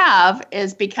that they have,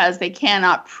 is because they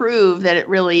cannot prove that it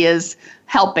really is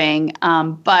helping.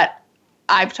 But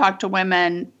I've talked to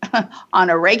women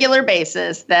on a regular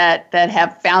basis that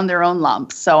have found their own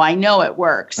lumps. So I know it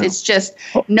works. It's just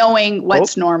knowing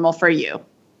what's normal for you.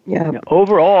 Yeah.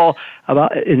 Overall,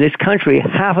 in this country,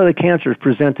 half of the cancers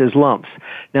present as lumps.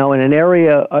 Now, in an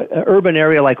urban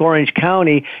area like Orange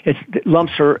County,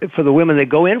 lumps are, for the women that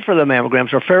go in for the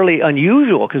mammograms, are fairly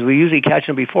unusual because we usually catch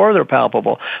them before they're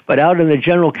palpable. But out in the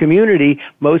general community,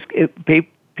 most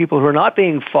people who are not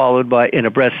being followed in a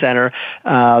breast center,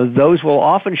 those will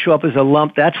often show up as a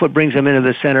lump. That's what brings them into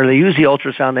the center. They use the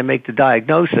ultrasound. They make the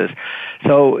diagnosis.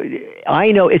 So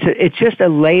I know it's just a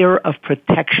layer of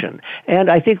protection.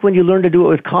 And I think when you learn to do it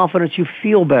with confidence, you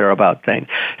feel better about things.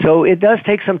 So it does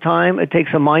take some time. It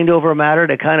takes a mind over matter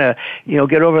to kind of,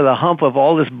 get over the hump of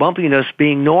all this bumpiness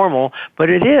being normal. But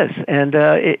it is, and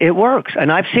it works.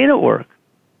 And I've seen it work.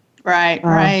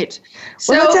 Right.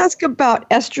 So let's ask about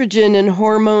estrogen and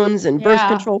hormones and birth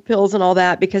control pills and all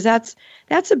that, because that's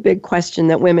a big question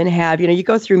that women have. You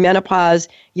go through menopause,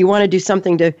 you want to do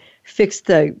something to fix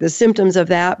the symptoms of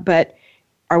that, but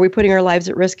are we putting our lives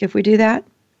at risk if we do that?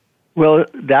 Well,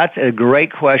 that's a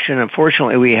great question.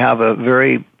 Unfortunately, we have a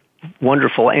very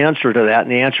wonderful answer to that,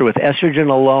 and the answer with estrogen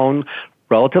alone,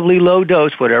 relatively low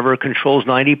dose, whatever controls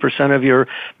 90% of your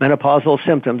menopausal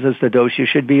symptoms, is the dose you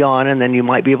should be on, and then you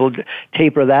might be able to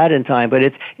taper that in time.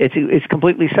 But it's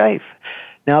completely safe.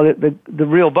 Now, the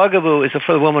real bugaboo is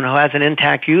for the woman who has an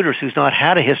intact uterus who's not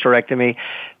had a hysterectomy.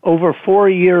 Over 4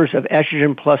 years of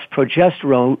estrogen plus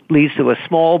progesterone leads to a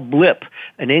small blip,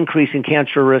 an increase in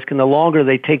cancer risk, and the longer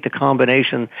they take the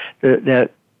combination, the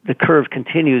curve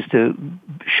continues to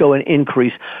show an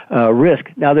increased risk.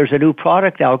 Now, there's a new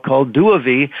product out called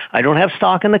Duavi. I don't have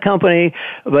stock in the company,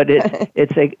 but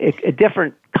it's a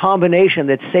different combination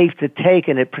that's safe to take,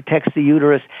 and it protects the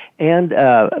uterus and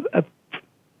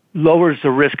lowers the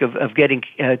risk of getting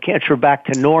cancer back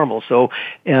to normal. So,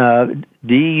 and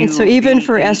so even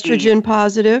for estrogen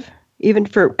positive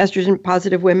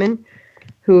women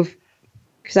because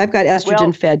I've got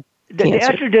estrogen fed. The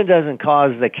estrogen doesn't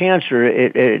cause the cancer.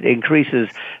 It increases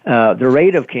the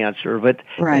rate of cancer. But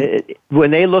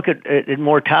when they look at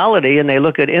mortality and they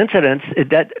look at incidence,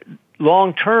 that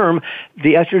long term,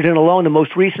 the estrogen alone, the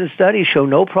most recent studies show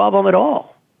no problem at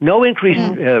all. No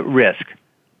increased risk.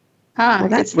 Well,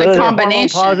 that's the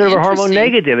combination. Hormone positive or hormone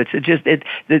negative.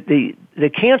 The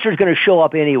cancer is going to show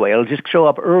up anyway. It'll just show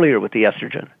up earlier with the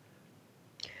estrogen.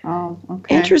 Oh,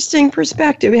 okay. Interesting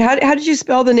perspective. How did you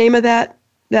spell the name of that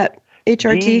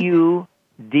HRT?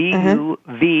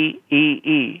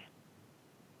 Duvee.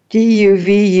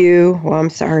 DUVU. Well, I'm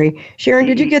sorry. Sharon,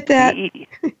 did you get that?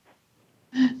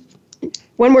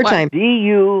 One more time.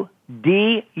 DUVEE.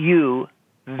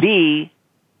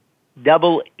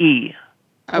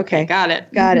 Okay, got it.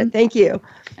 Thank you.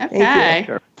 Okay. Thank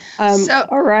you.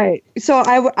 All right. So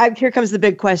I here comes the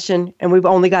big question, and we've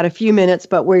only got a few minutes,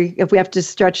 but if we have to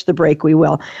stretch the break, we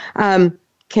will.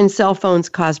 Can cell phones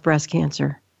cause breast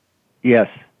cancer? Yes.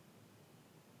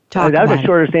 Talk that was about the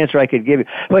shortest answer I could give you.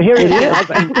 But here it is.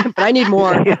 But I need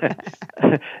more.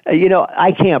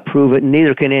 I can't prove it, and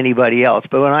neither can anybody else.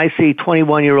 But when I see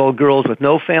 21-year-old girls with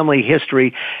no family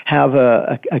history have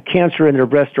a cancer in their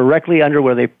breast directly under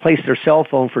where they placed their cell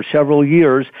phone for several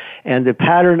years, and the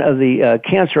pattern of the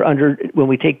cancer under when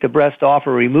we take the breast off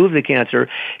or remove the cancer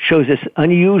shows this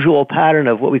unusual pattern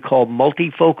of what we call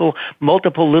multifocal,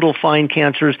 multiple little fine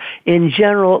cancers, in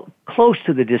general close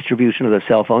to the distribution of the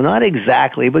cell phone. Not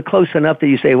exactly, but close enough that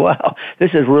you say, wow,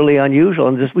 this is really unusual.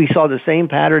 And we saw the same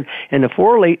pattern in the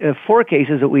four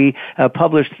cases that we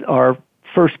published our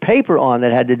first paper on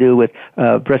that had to do with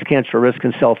breast cancer risk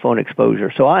and cell phone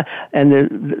exposure. So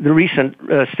the recent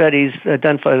studies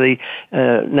done by the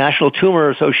National Tumor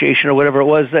Association or whatever it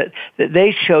was, that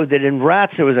they showed that in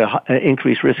rats there was an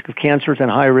increased risk of cancers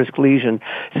and high risk lesion.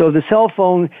 So the cell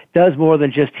phone does more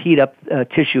than just heat up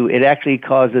tissue. It actually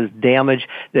causes damage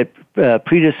that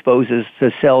predisposes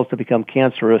the cells to become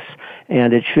cancerous,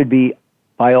 and it should be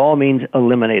by all means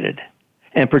eliminated.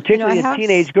 And particularly in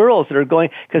teenage girls that are going,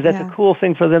 because that's a cool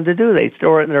thing for them to do. They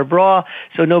store it in their bra,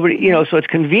 so nobody, so it's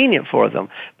convenient for them.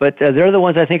 But they're the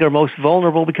ones I think are most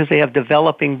vulnerable because they have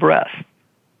developing breasts.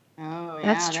 Oh,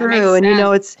 yeah, that's true. And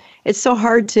it's so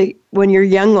hard to, when you're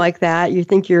young like that, you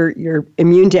think you're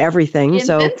immune to everything.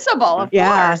 Invincible, of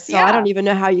course. So I don't even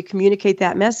know how you communicate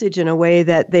that message in a way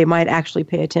that they might actually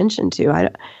pay attention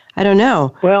to. I don't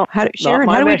know. Well, Sharon,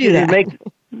 how do we do that?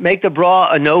 Make the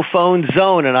bra a no-phone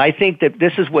zone, and I think that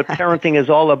this is what parenting is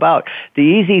all about. The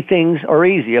easy things are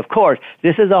easy, of course.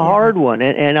 This is a hard one,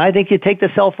 and I think you take the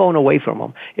cell phone away from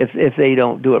them if they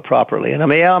don't do it properly. And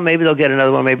maybe they'll get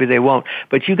another one, maybe they won't.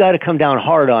 But you got to come down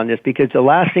hard on this, because the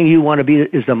last thing you want to be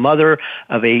is the mother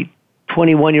of a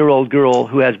 21-year-old girl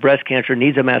who has breast cancer,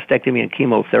 needs a mastectomy and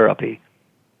chemotherapy.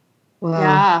 Wow.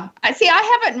 Yeah.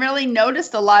 I haven't really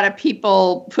noticed a lot of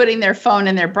people putting their phone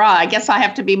in their bra. I guess I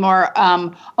have to be more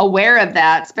aware of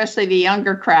that, especially the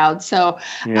younger crowd. So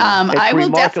I will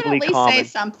definitely say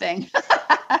something.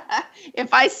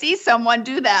 If I see someone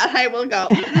do that, I will go.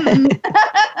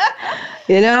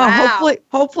 Wow.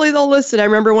 Hopefully they'll listen. I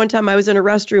remember one time I was in a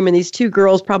restroom and these two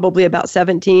girls, probably about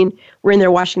 17, were in there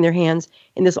washing their hands.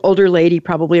 And this older lady,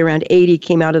 probably around 80,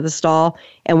 came out of the stall.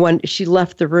 And when she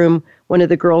left the room, one of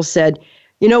the girls said,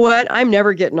 "You know what? I'm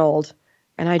never getting old."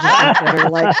 And I just looked at her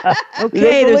like,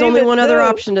 okay, there's only one other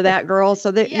option to that, girl.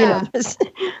 So that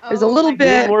there's a little bit.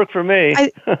 It didn't work for me.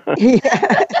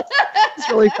 It's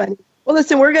really funny. Well,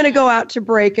 listen, we're going to go out to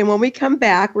break, and when we come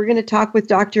back, we're going to talk with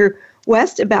Dr.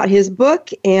 West about his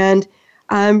book and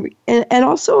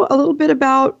also a little bit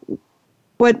about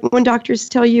when doctors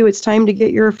tell you it's time to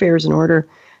get your affairs in order.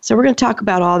 So we're going to talk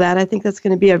about all that. I think that's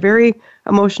going to be a very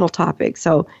emotional topic.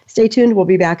 So stay tuned. We'll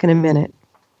be back in a minute.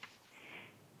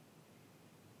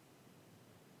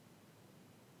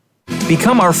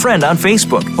 Become our friend on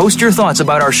Facebook. Post your thoughts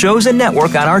about our shows and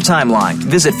network on our timeline.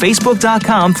 Visit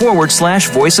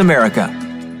facebook.com/Voice America.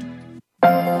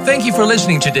 Thank you for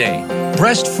listening today.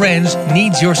 Breast Friends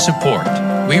needs your support.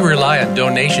 We rely on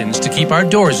donations to keep our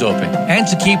doors open and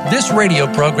to keep this radio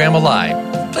program alive.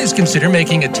 Please consider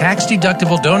making a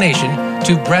tax-deductible donation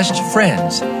to Breast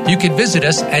Friends. You can visit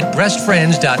us at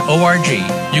breastfriends.org.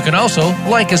 You can also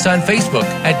like us on Facebook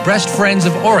at Breast Friends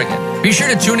of Oregon. Be sure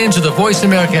to tune in to the Voice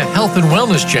America Health and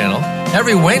Wellness channel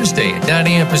every Wednesday at 9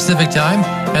 a.m. Pacific Time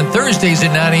and Thursdays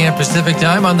at 9 a.m. Pacific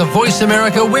Time on the Voice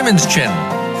America Women's channel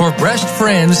for Breast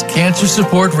Friends Cancer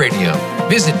Support Radio.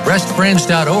 Visit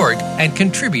breastfriends.org and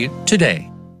contribute today.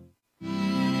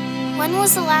 When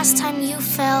was the last time you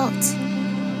felt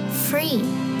free?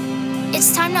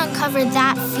 It's time to uncover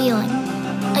that feeling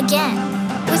again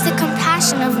with the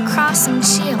compassion of a cross and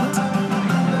shield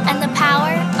and the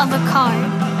power of a card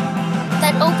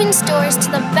that opens doors to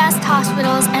the best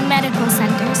hospitals and medical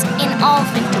centers in all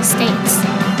 50 states,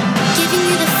 giving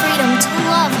you the freedom to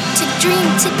love, to dream,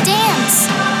 to dance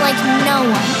like no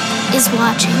one is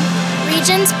watching.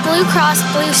 Regions Blue Cross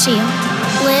Blue Shield.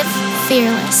 Live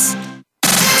fearless.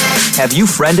 Have you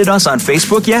friended us on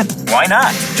Facebook yet? Why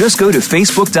not? Just go to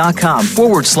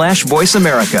facebook.com/Voice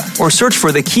America or search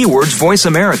for the keywords Voice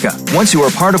America. Once you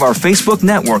are part of our Facebook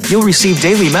network, you'll receive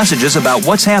daily messages about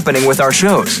what's happening with our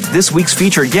shows, this week's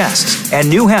featured guests, and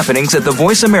new happenings at the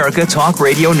Voice America Talk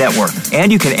Radio Network. And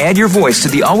you can add your voice to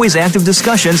the always active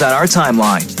discussions on our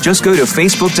timeline. Just go to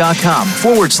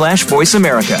facebook.com/Voice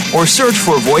America or search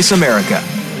for Voice America.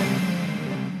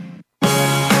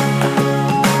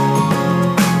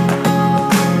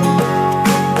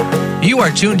 You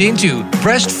are tuned into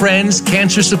Breast Friends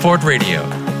Cancer Support Radio.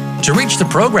 To reach the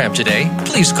program today,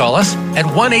 please call us at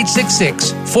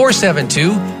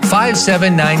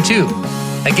 1-866-472-5792.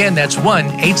 Again, that's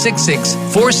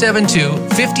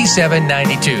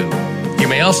 1-866-472-5792. You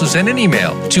may also send an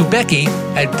email to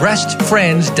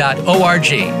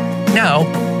becky@breastfriends.org. Now,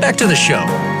 back to the show.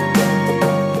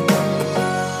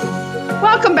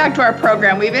 Welcome back to our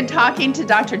program. We've been talking to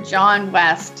Dr. John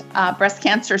West, breast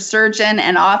cancer surgeon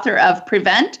and author of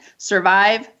Prevent,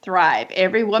 Survive, Thrive,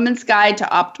 Every Woman's Guide to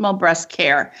Optimal Breast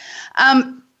Care.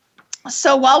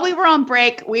 So while we were on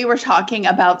break, we were talking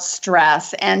about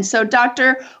stress. And so,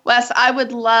 Dr. West, I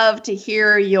would love to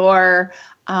hear your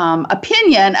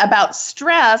opinion about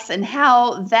stress and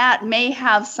how that may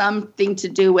have something to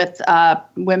do with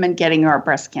women getting our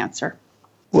breast cancer.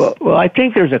 Well, I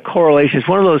think there's a correlation. It's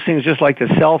one of those things just like the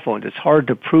cell phones. It's hard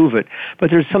to prove it.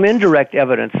 But there's some indirect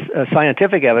evidence,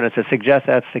 scientific evidence that suggests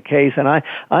that's the case. And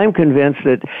I'm convinced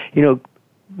that,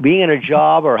 being in a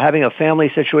job or having a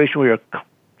family situation where you're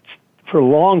for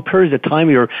long periods of time,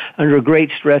 you're under great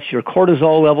stress, your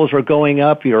cortisol levels are going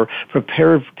up, you're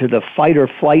prepared to the fight or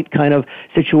flight kind of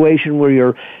situation where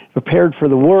you're prepared for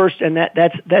the worst, and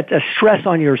that's a stress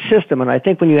on your system. And I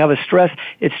think when you have a stress,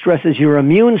 it stresses your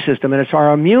immune system, and it's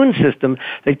our immune system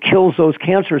that kills those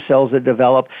cancer cells that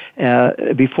develop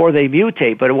before they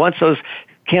mutate. But once those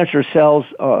cancer cells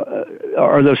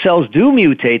or those cells do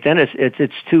mutate, then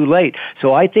it's too late.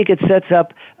 So I think it sets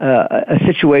up a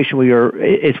situation where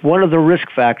it's one of the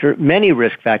many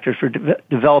risk factors for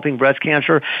developing breast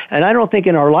cancer. And I don't think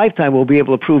in our lifetime we'll be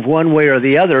able to prove one way or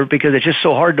the other because it's just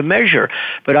so hard to measure.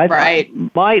 But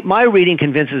my reading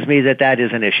convinces me that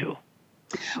is an issue.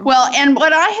 Well, and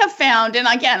what I have found, and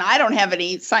again, I don't have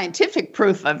any scientific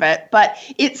proof of it, but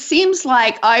it seems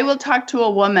like I will talk to a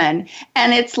woman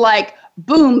and it's like,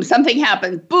 boom, something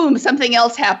happens, boom, something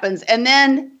else happens, and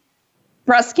then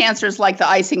breast cancer is like the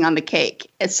icing on the cake.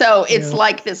 And so it's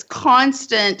like this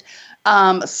constant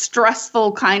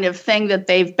stressful kind of thing that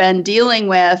they've been dealing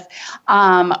with,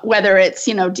 whether it's,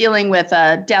 dealing with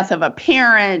a death of a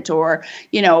parent or,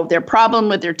 their problem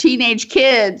with their teenage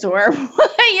kids or,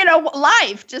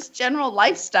 life, just general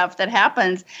life stuff that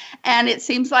happens. And it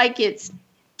seems like it's,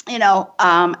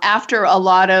 after a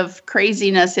lot of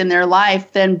craziness in their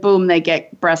life, then boom, they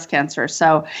get breast cancer.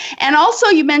 So, and also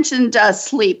you mentioned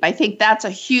sleep. I think that's a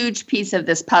huge piece of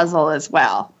this puzzle as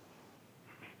well.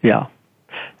 Yeah.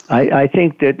 I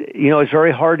think that, it's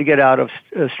very hard to get out of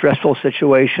stressful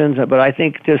situations, but I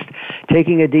think just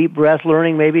taking a deep breath,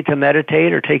 learning maybe to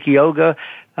meditate or take yoga,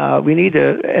 we need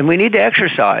to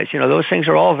exercise. Those things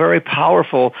are all very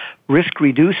powerful risk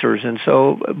reducers. And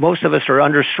so most of us are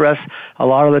under stress a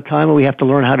lot of the time, and we have to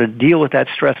learn how to deal with that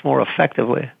stress more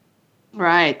effectively.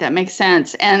 Right. That makes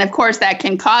sense. And of course, that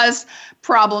can cause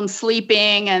problems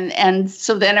sleeping. And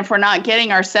so then if we're not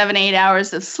getting our 7-8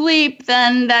 hours of sleep,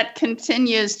 then that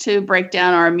continues to break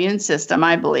down our immune system,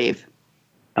 I believe.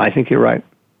 I think you're right.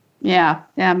 Yeah.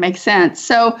 Makes sense.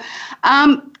 So,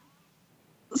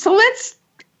 let's,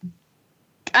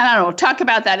 talk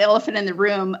about that elephant in the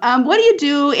room. What do you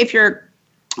do if your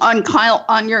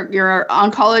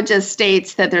oncologist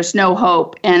states that there's no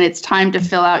hope and it's time to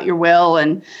fill out your will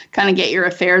and kind of get your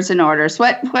affairs in order? So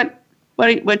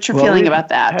what's your feeling about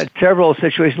that? Had several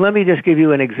situations. Let me just give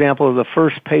you an example of the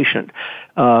first patient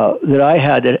that I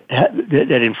had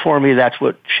that informed me that's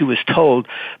what she was told.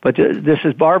 But this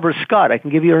is Barbara Scott. I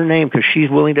can give you her name because she's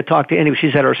willing to talk to anyone.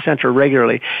 She's at our center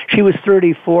regularly. She was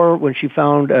 34 when she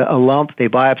found a lump. They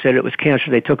biopsied it was cancer.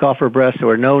 They took off her breast. There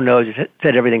were no nodes. They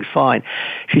said everything's fine.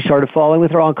 She started following with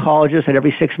her oncologist at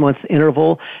every 6-month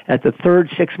interval. At the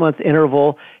third 6-month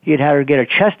interval, he had her get a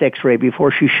chest X-ray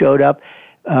before she showed up.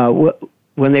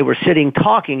 When they were sitting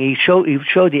talking, he showed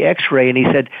the X-ray and he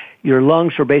said, your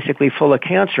lungs are basically full of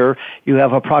cancer. You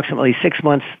have approximately 6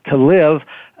 months to live.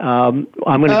 I'm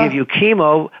going to give you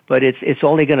chemo, but it's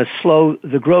only going to slow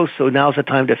the growth, so now's the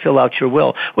time to fill out your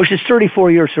will. Well, she's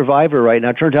 34-year survivor right now.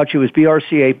 It turns out she was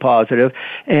BRCA positive.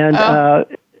 And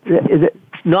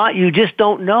you just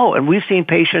don't know. And we've seen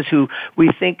patients who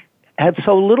we think had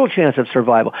so little chance of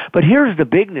survival. But here's the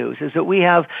big news, is that we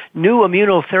have new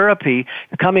immunotherapy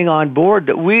coming on board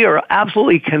that we are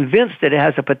absolutely convinced that it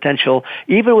has a potential,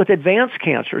 even with advanced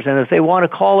cancers. And if they want to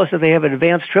call us, if they have an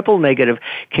advanced triple-negative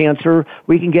cancer,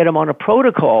 we can get them on a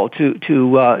protocol to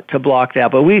block that.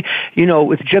 But we,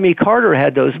 with Jimmy Carter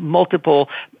had those multiple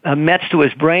mets to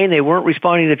his brain. They weren't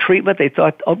responding to treatment. They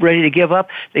thought ready to give up.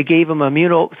 They gave him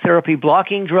immunotherapy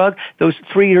blocking drug those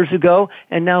 3 years ago,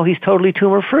 and now he's totally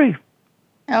tumor-free.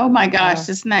 Oh my gosh,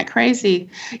 isn't that crazy?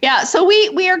 Yeah, so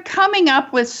we are coming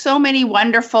up with so many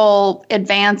wonderful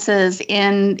advances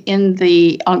in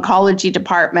the oncology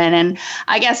department. And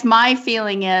I guess my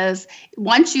feeling is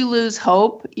once you lose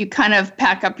hope, you kind of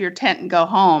pack up your tent and go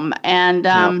home. And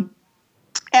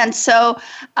And so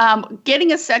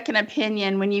getting a second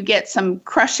opinion when you get some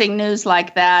crushing news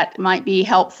like that might be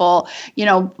helpful.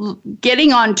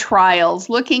 Getting on trials,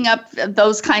 looking up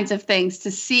those kinds of things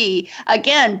to see,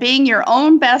 again, being your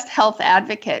own best health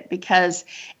advocate, because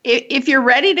if you're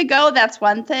ready to go, that's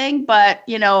one thing. But,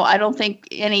 I don't think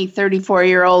any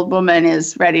 34-year-old woman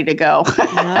is ready to go.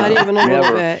 Not even a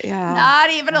little bit. Yeah.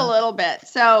 Not even a little bit.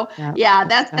 So,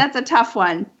 that's a tough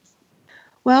one.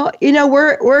 Well,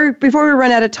 we're before we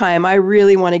run out of time, I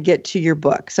really want to get to your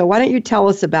book. So why don't you tell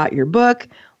us about your book?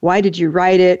 Why did you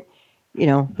write it?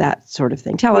 That sort of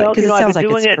thing. Tell it, because it sounds like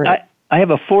it's great. I have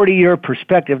a 40-year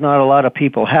perspective. Not a lot of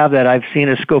people have that. I've seen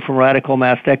us go from radical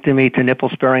mastectomy to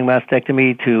nipple-sparing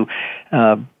mastectomy to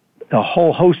a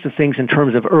whole host of things in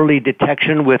terms of early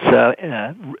detection with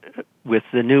the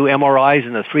new MRIs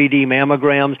and the 3D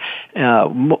mammograms,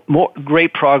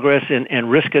 great progress in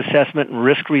risk assessment and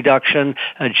risk reduction,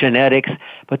 genetics.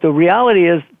 But the reality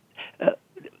is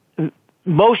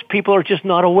most people are just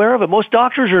not aware of it. Most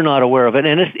doctors are not aware of it,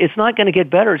 and it's not going to get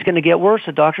better. It's going to get worse.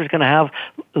 The doctor's going to have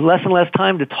less and less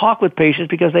time to talk with patients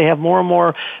because they have more and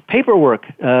more paperwork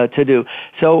to do.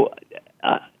 So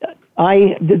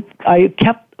I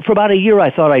kept, for about a year,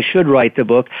 I thought I should write the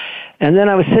book. And then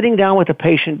I was sitting down with a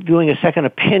patient doing a second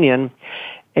opinion,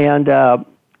 and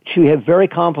she had a very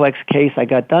complex case. I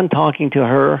got done talking to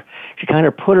her. She kind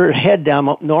of put her head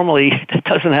down. Normally, that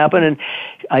doesn't happen.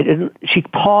 And she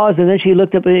paused, and then she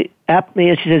looked up at me,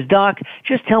 and she says, "Doc,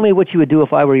 just tell me what you would do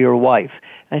if I were your wife."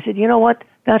 I said, "You know what?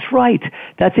 That's right.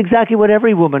 That's exactly what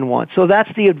every woman wants." So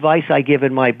that's the advice I give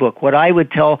in my book. What I would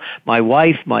tell my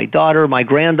wife, my daughter, my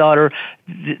granddaughter,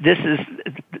 this is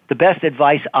the best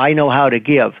advice I know how to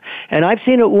give. And I've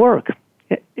seen it work.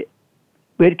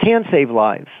 It can save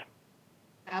lives.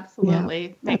 Absolutely.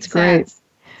 Yeah, that's great. Sense.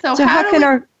 So how can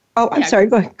our... Oh, I'm sorry.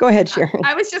 Go ahead, Sharon.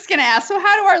 I was just going to ask, so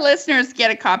how do our listeners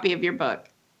get a copy of your book?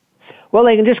 Well,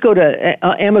 they can just go to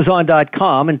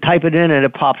Amazon.com and type it in, and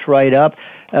it pops right up.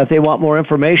 If they want more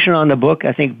information on the book,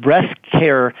 I think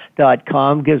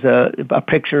breastcare.com gives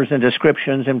pictures and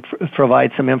descriptions and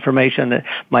provides some information that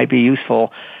might be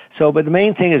useful. So, but the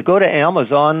main thing is go to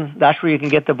Amazon. That's where you can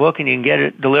get the book, and you can get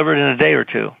it delivered in a day or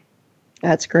two.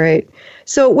 That's great.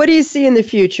 So what do you see in the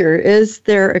future? Is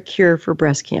there a cure for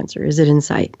breast cancer? Is it in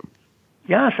sight?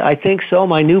 Yes, I think so.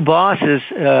 My new boss is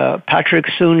Patrick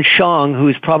Soon-Shiong,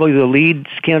 who's probably the lead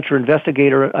cancer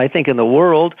investigator, I think, in the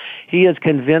world. He is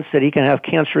convinced that he can have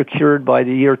cancer cured by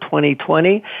the year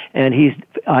 2020, and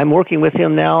I'm working with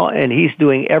him now, and he's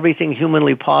doing everything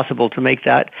humanly possible to make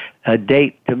that a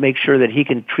date, to make sure that he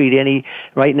can treat any.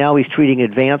 Right now he's treating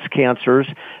advanced cancers.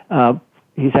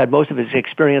 He's had most of his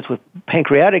experience with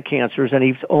pancreatic cancers, and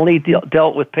he's only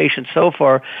dealt with patients so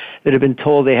far that have been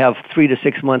told they have 3 to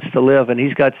 6 months to live. And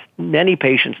he's got many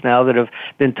patients now that have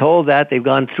been told that they've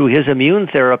gone through his immune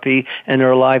therapy and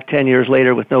they're alive 10 years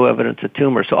later with no evidence of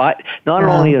tumor. So not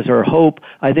only is there hope,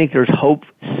 I think there's hope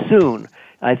soon.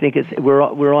 I think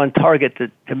we're on target to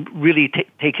really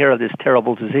take care of this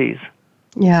terrible disease.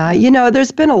 Yeah,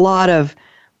 there's been a lot of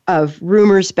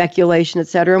rumors, speculation, et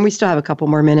cetera, and we still have a couple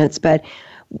more minutes. But,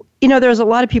 there's a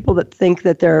lot of people that think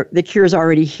that the cure is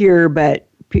already here, but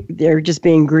they're just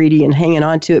being greedy and hanging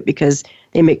on to it because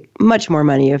they make much more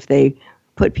money if they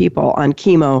put people on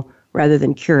chemo rather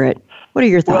than cure it. What are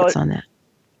your thoughts on that?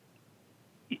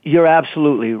 You're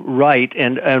absolutely right.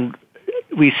 And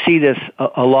we see this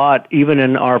a lot, even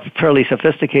in our fairly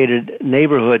sophisticated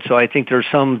neighborhood. So I think there's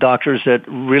some doctors that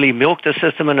really milk the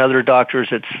system and other doctors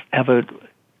that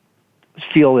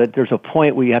feel that there's a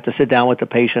point where you have to sit down with the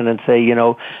patient and say,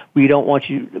 we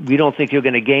don't think you're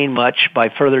going to gain much by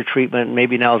further treatment.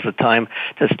 Maybe now's the time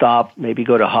to stop, maybe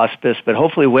go to hospice, but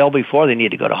hopefully well before they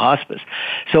need to go to hospice.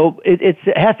 So it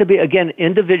has to be, again,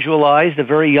 individualized. A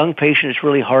very young patient, it's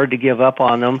really hard to give up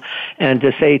on them. And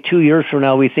to say 2 years from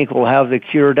now we think we'll have the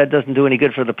cure, that doesn't do any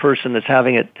good for the person that's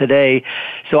having it today.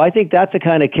 So I think that's the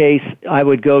kind of case I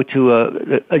would go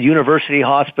to a university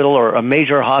hospital or a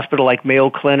major hospital like Mayo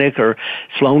Clinic or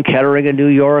Sloan Kettering in New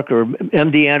York or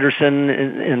MD Anderson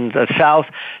in the South.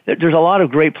 There's a lot of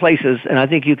great places, and I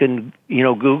think you can,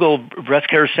 Google breast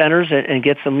care centers and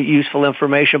get some useful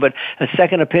information. But a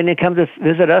second opinion, come to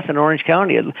visit us in Orange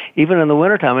County. Even in the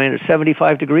wintertime, it's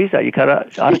 75 degrees out. You ought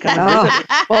to come and visit.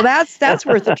 Well, that's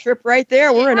worth a trip right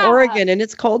there. We're in Oregon, and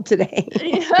it's cold today.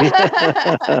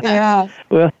 Yeah.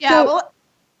 Well,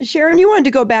 Sharon, you wanted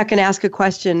to go back and ask a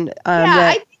question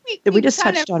that we just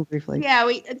touched on briefly. Yeah,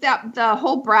 the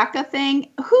whole BRCA thing.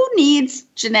 Who needs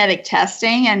genetic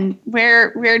testing, and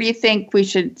where do you think we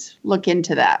should look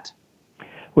into that?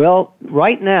 Well,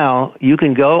 right now, you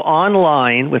can go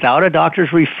online without a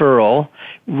doctor's referral,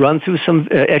 run through some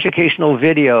educational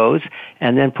videos,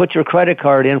 and then put your credit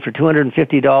card in for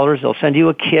 $250. They'll send you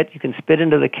a kit. You can spit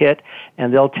into the kit,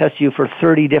 and they'll test you for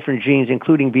 30 different genes,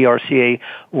 including BRCA1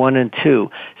 and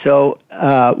 2. So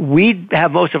we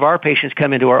have most of our patients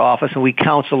come into our office, and we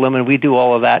counsel them, and we do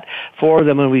all of that for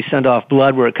them, and we send off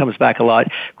blood where it comes back a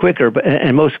lot quicker.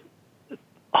 And most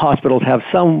hospitals have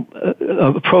some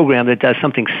program that does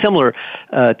something similar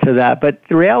to that. But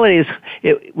the reality is,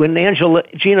 when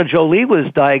Gina Jolie was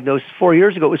diagnosed 4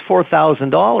 years ago, it was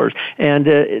 $4,000,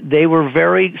 and they were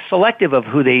very selective of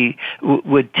who they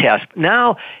would test.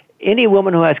 Now, any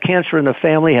woman who has cancer in the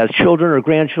family, has children or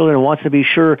grandchildren, and wants to be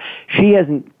sure she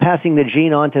isn't passing the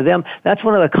gene on to them, that's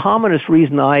one of the commonest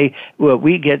reasons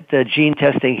we get gene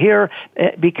testing here,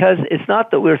 because it's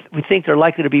not that we think they're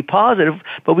likely to be positive,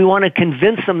 but we want to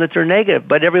convince them that they're negative.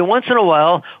 But every once in a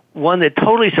while, one that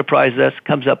totally surprises us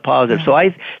comes up positive. So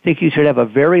I think you should have a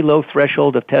very low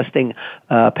threshold of testing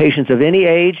patients of any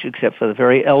age, except for the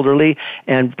very elderly,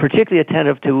 and particularly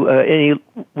attentive to any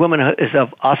woman who is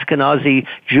of Ashkenazi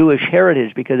Jewish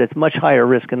heritage, because it's much higher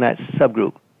risk in that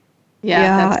subgroup.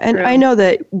 Yeah, and true. I know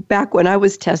that back when I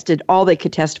was tested, all they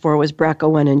could test for was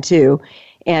BRCA1 and 2,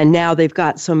 and now they've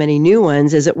got so many new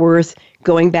ones. Is it worth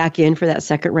going back in for that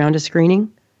second round of screening?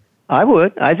 I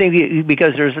would. I think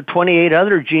because there's 28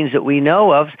 other genes that we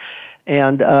know of,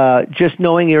 and just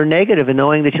knowing you're negative and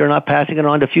knowing that you're not passing it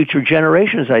on to future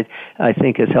generations, I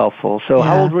think is helpful. So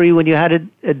how old were you when you had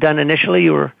it done initially?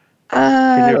 You were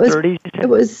in your 30s? It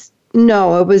was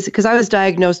because I was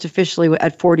diagnosed officially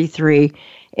at 43,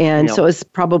 and so it was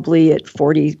probably at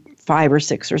 45 or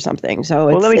 6 or something. So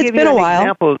it's been a while.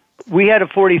 Example. We had a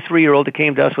 43-year-old that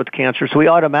came to us with cancer, so we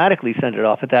automatically sent it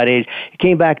off at that age. It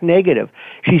came back negative.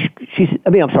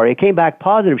 It came back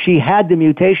positive. She had the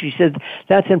mutation. She said,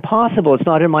 that's impossible. It's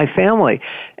not in my family.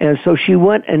 And so she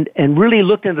went and really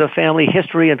looked into the family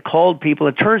history and called people.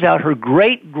 It turns out her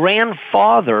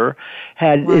great-grandfather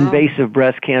had invasive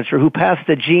breast cancer, who passed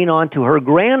the gene on to her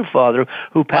grandfather,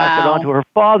 who passed it on to her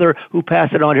father, who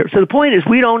passed it on to her. So the point is,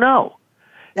 we don't know.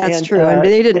 That's true. And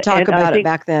they didn't talk about it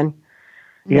back then.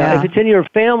 Yeah, if it's in your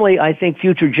family, I think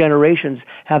future generations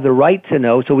have the right to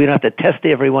know, so we don't have to test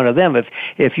every one of them.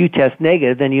 If you test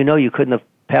negative, then you know you couldn't have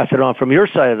passed it on from your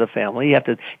side of the family. You have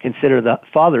to consider the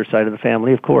father's side of the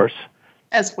family, of course.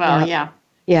 As well, yeah.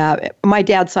 Yeah, my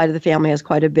dad's side of the family had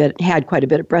quite a bit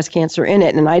of breast cancer in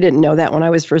it, and I didn't know that when I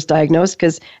was first diagnosed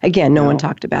because, again, no one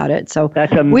talked about it. So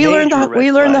that's a we learned the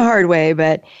hard way,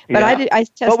 but I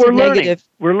tested negative.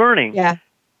 We're learning. Yeah.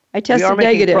 I tested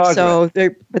negative,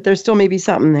 but there's still maybe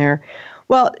something there.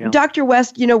 Well, Dr.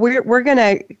 West,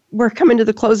 we're coming to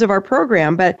the close of our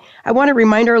program, but I want to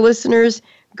remind our listeners,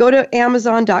 go to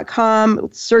Amazon.com,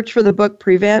 search for the book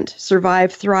Prevent,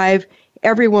 Survive, Thrive,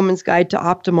 Every Woman's Guide to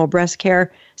Optimal Breast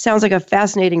Care. Sounds like a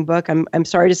fascinating book. I'm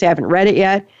sorry to say I haven't read it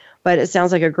yet, but it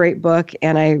sounds like a great book,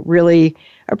 and I really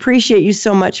appreciate you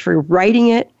so much for writing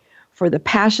it, for the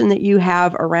passion that you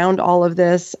have around all of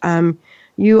this.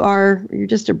 You're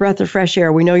just a breath of fresh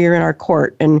air. We know you're in our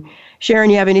court. And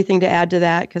Sharon, you have anything to add to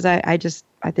that? Because I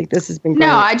think this has been great.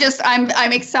 No,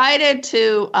 I'm excited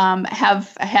to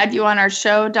have had you on our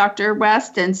show, Dr.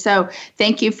 West. And so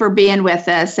thank you for being with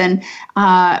us. And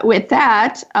with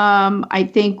that, I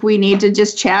think we need to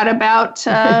just chat about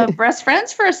Breast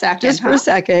Friends for a second. Just for a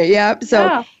second, yeah.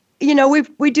 So,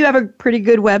 we do have a pretty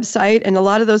good website, and a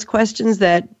lot of those questions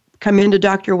that come into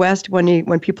Dr. West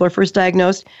when people are first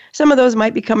diagnosed, some of those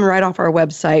might be coming right off our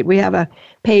website. We have a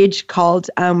page called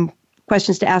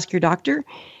Questions to Ask Your Doctor,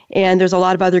 and there's a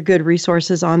lot of other good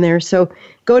resources on there. So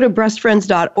go to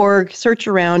breastfriends.org, search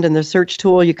around in the search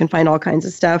tool. You can find all kinds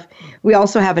of stuff. We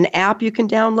also have an app you can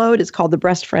download. It's called the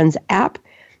Breast Friends app,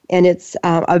 and it's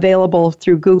available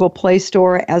through Google Play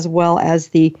Store as well as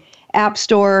the App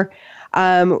Store.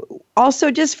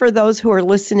 Also, just for those who are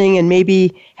listening and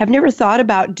maybe have never thought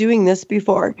about doing this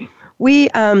before, we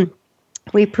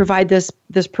provide this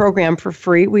program for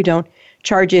free. We don't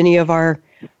charge any of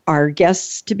our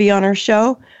guests to be on our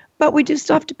show, but we do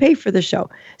still have to pay for the show.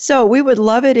 So we would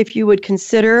love it if you would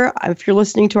consider, if you're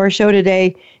listening to our show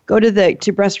today, go to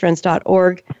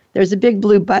breastfriends.org. There's a big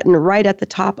blue button right at the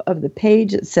top of the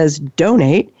page that says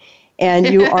donate. And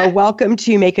you are welcome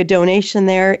to make a donation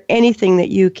there. Anything that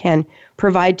you can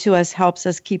provide to us helps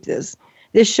us keep this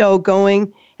show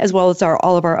going, as well as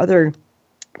all of our other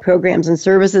programs and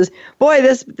services. Boy,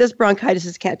 this bronchitis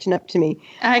is catching up to me.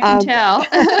 I can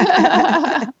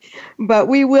tell. But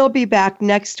we will be back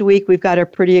next week. We've got a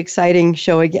pretty exciting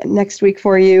show again next week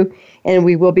for you, and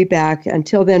we will be back.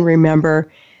 Until then,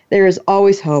 remember, there is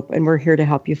always hope, and we're here to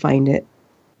help you find it.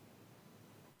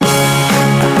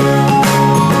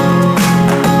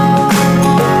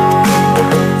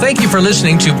 for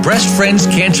listening to Breast Friends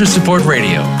Cancer Support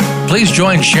Radio. Please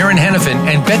join Sharon Hennepin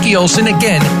and Becky Olson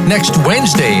again next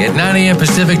Wednesday at 9 a.m.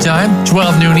 Pacific Time,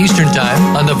 12 noon Eastern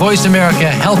Time on the Voice America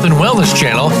Health and Wellness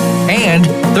Channel, and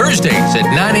Thursdays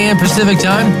at 9 a.m. Pacific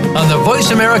Time on the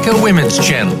Voice America Women's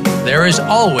Channel. There is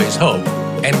always hope,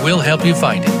 and we'll help you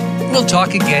find it. We'll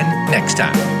talk again next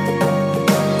time.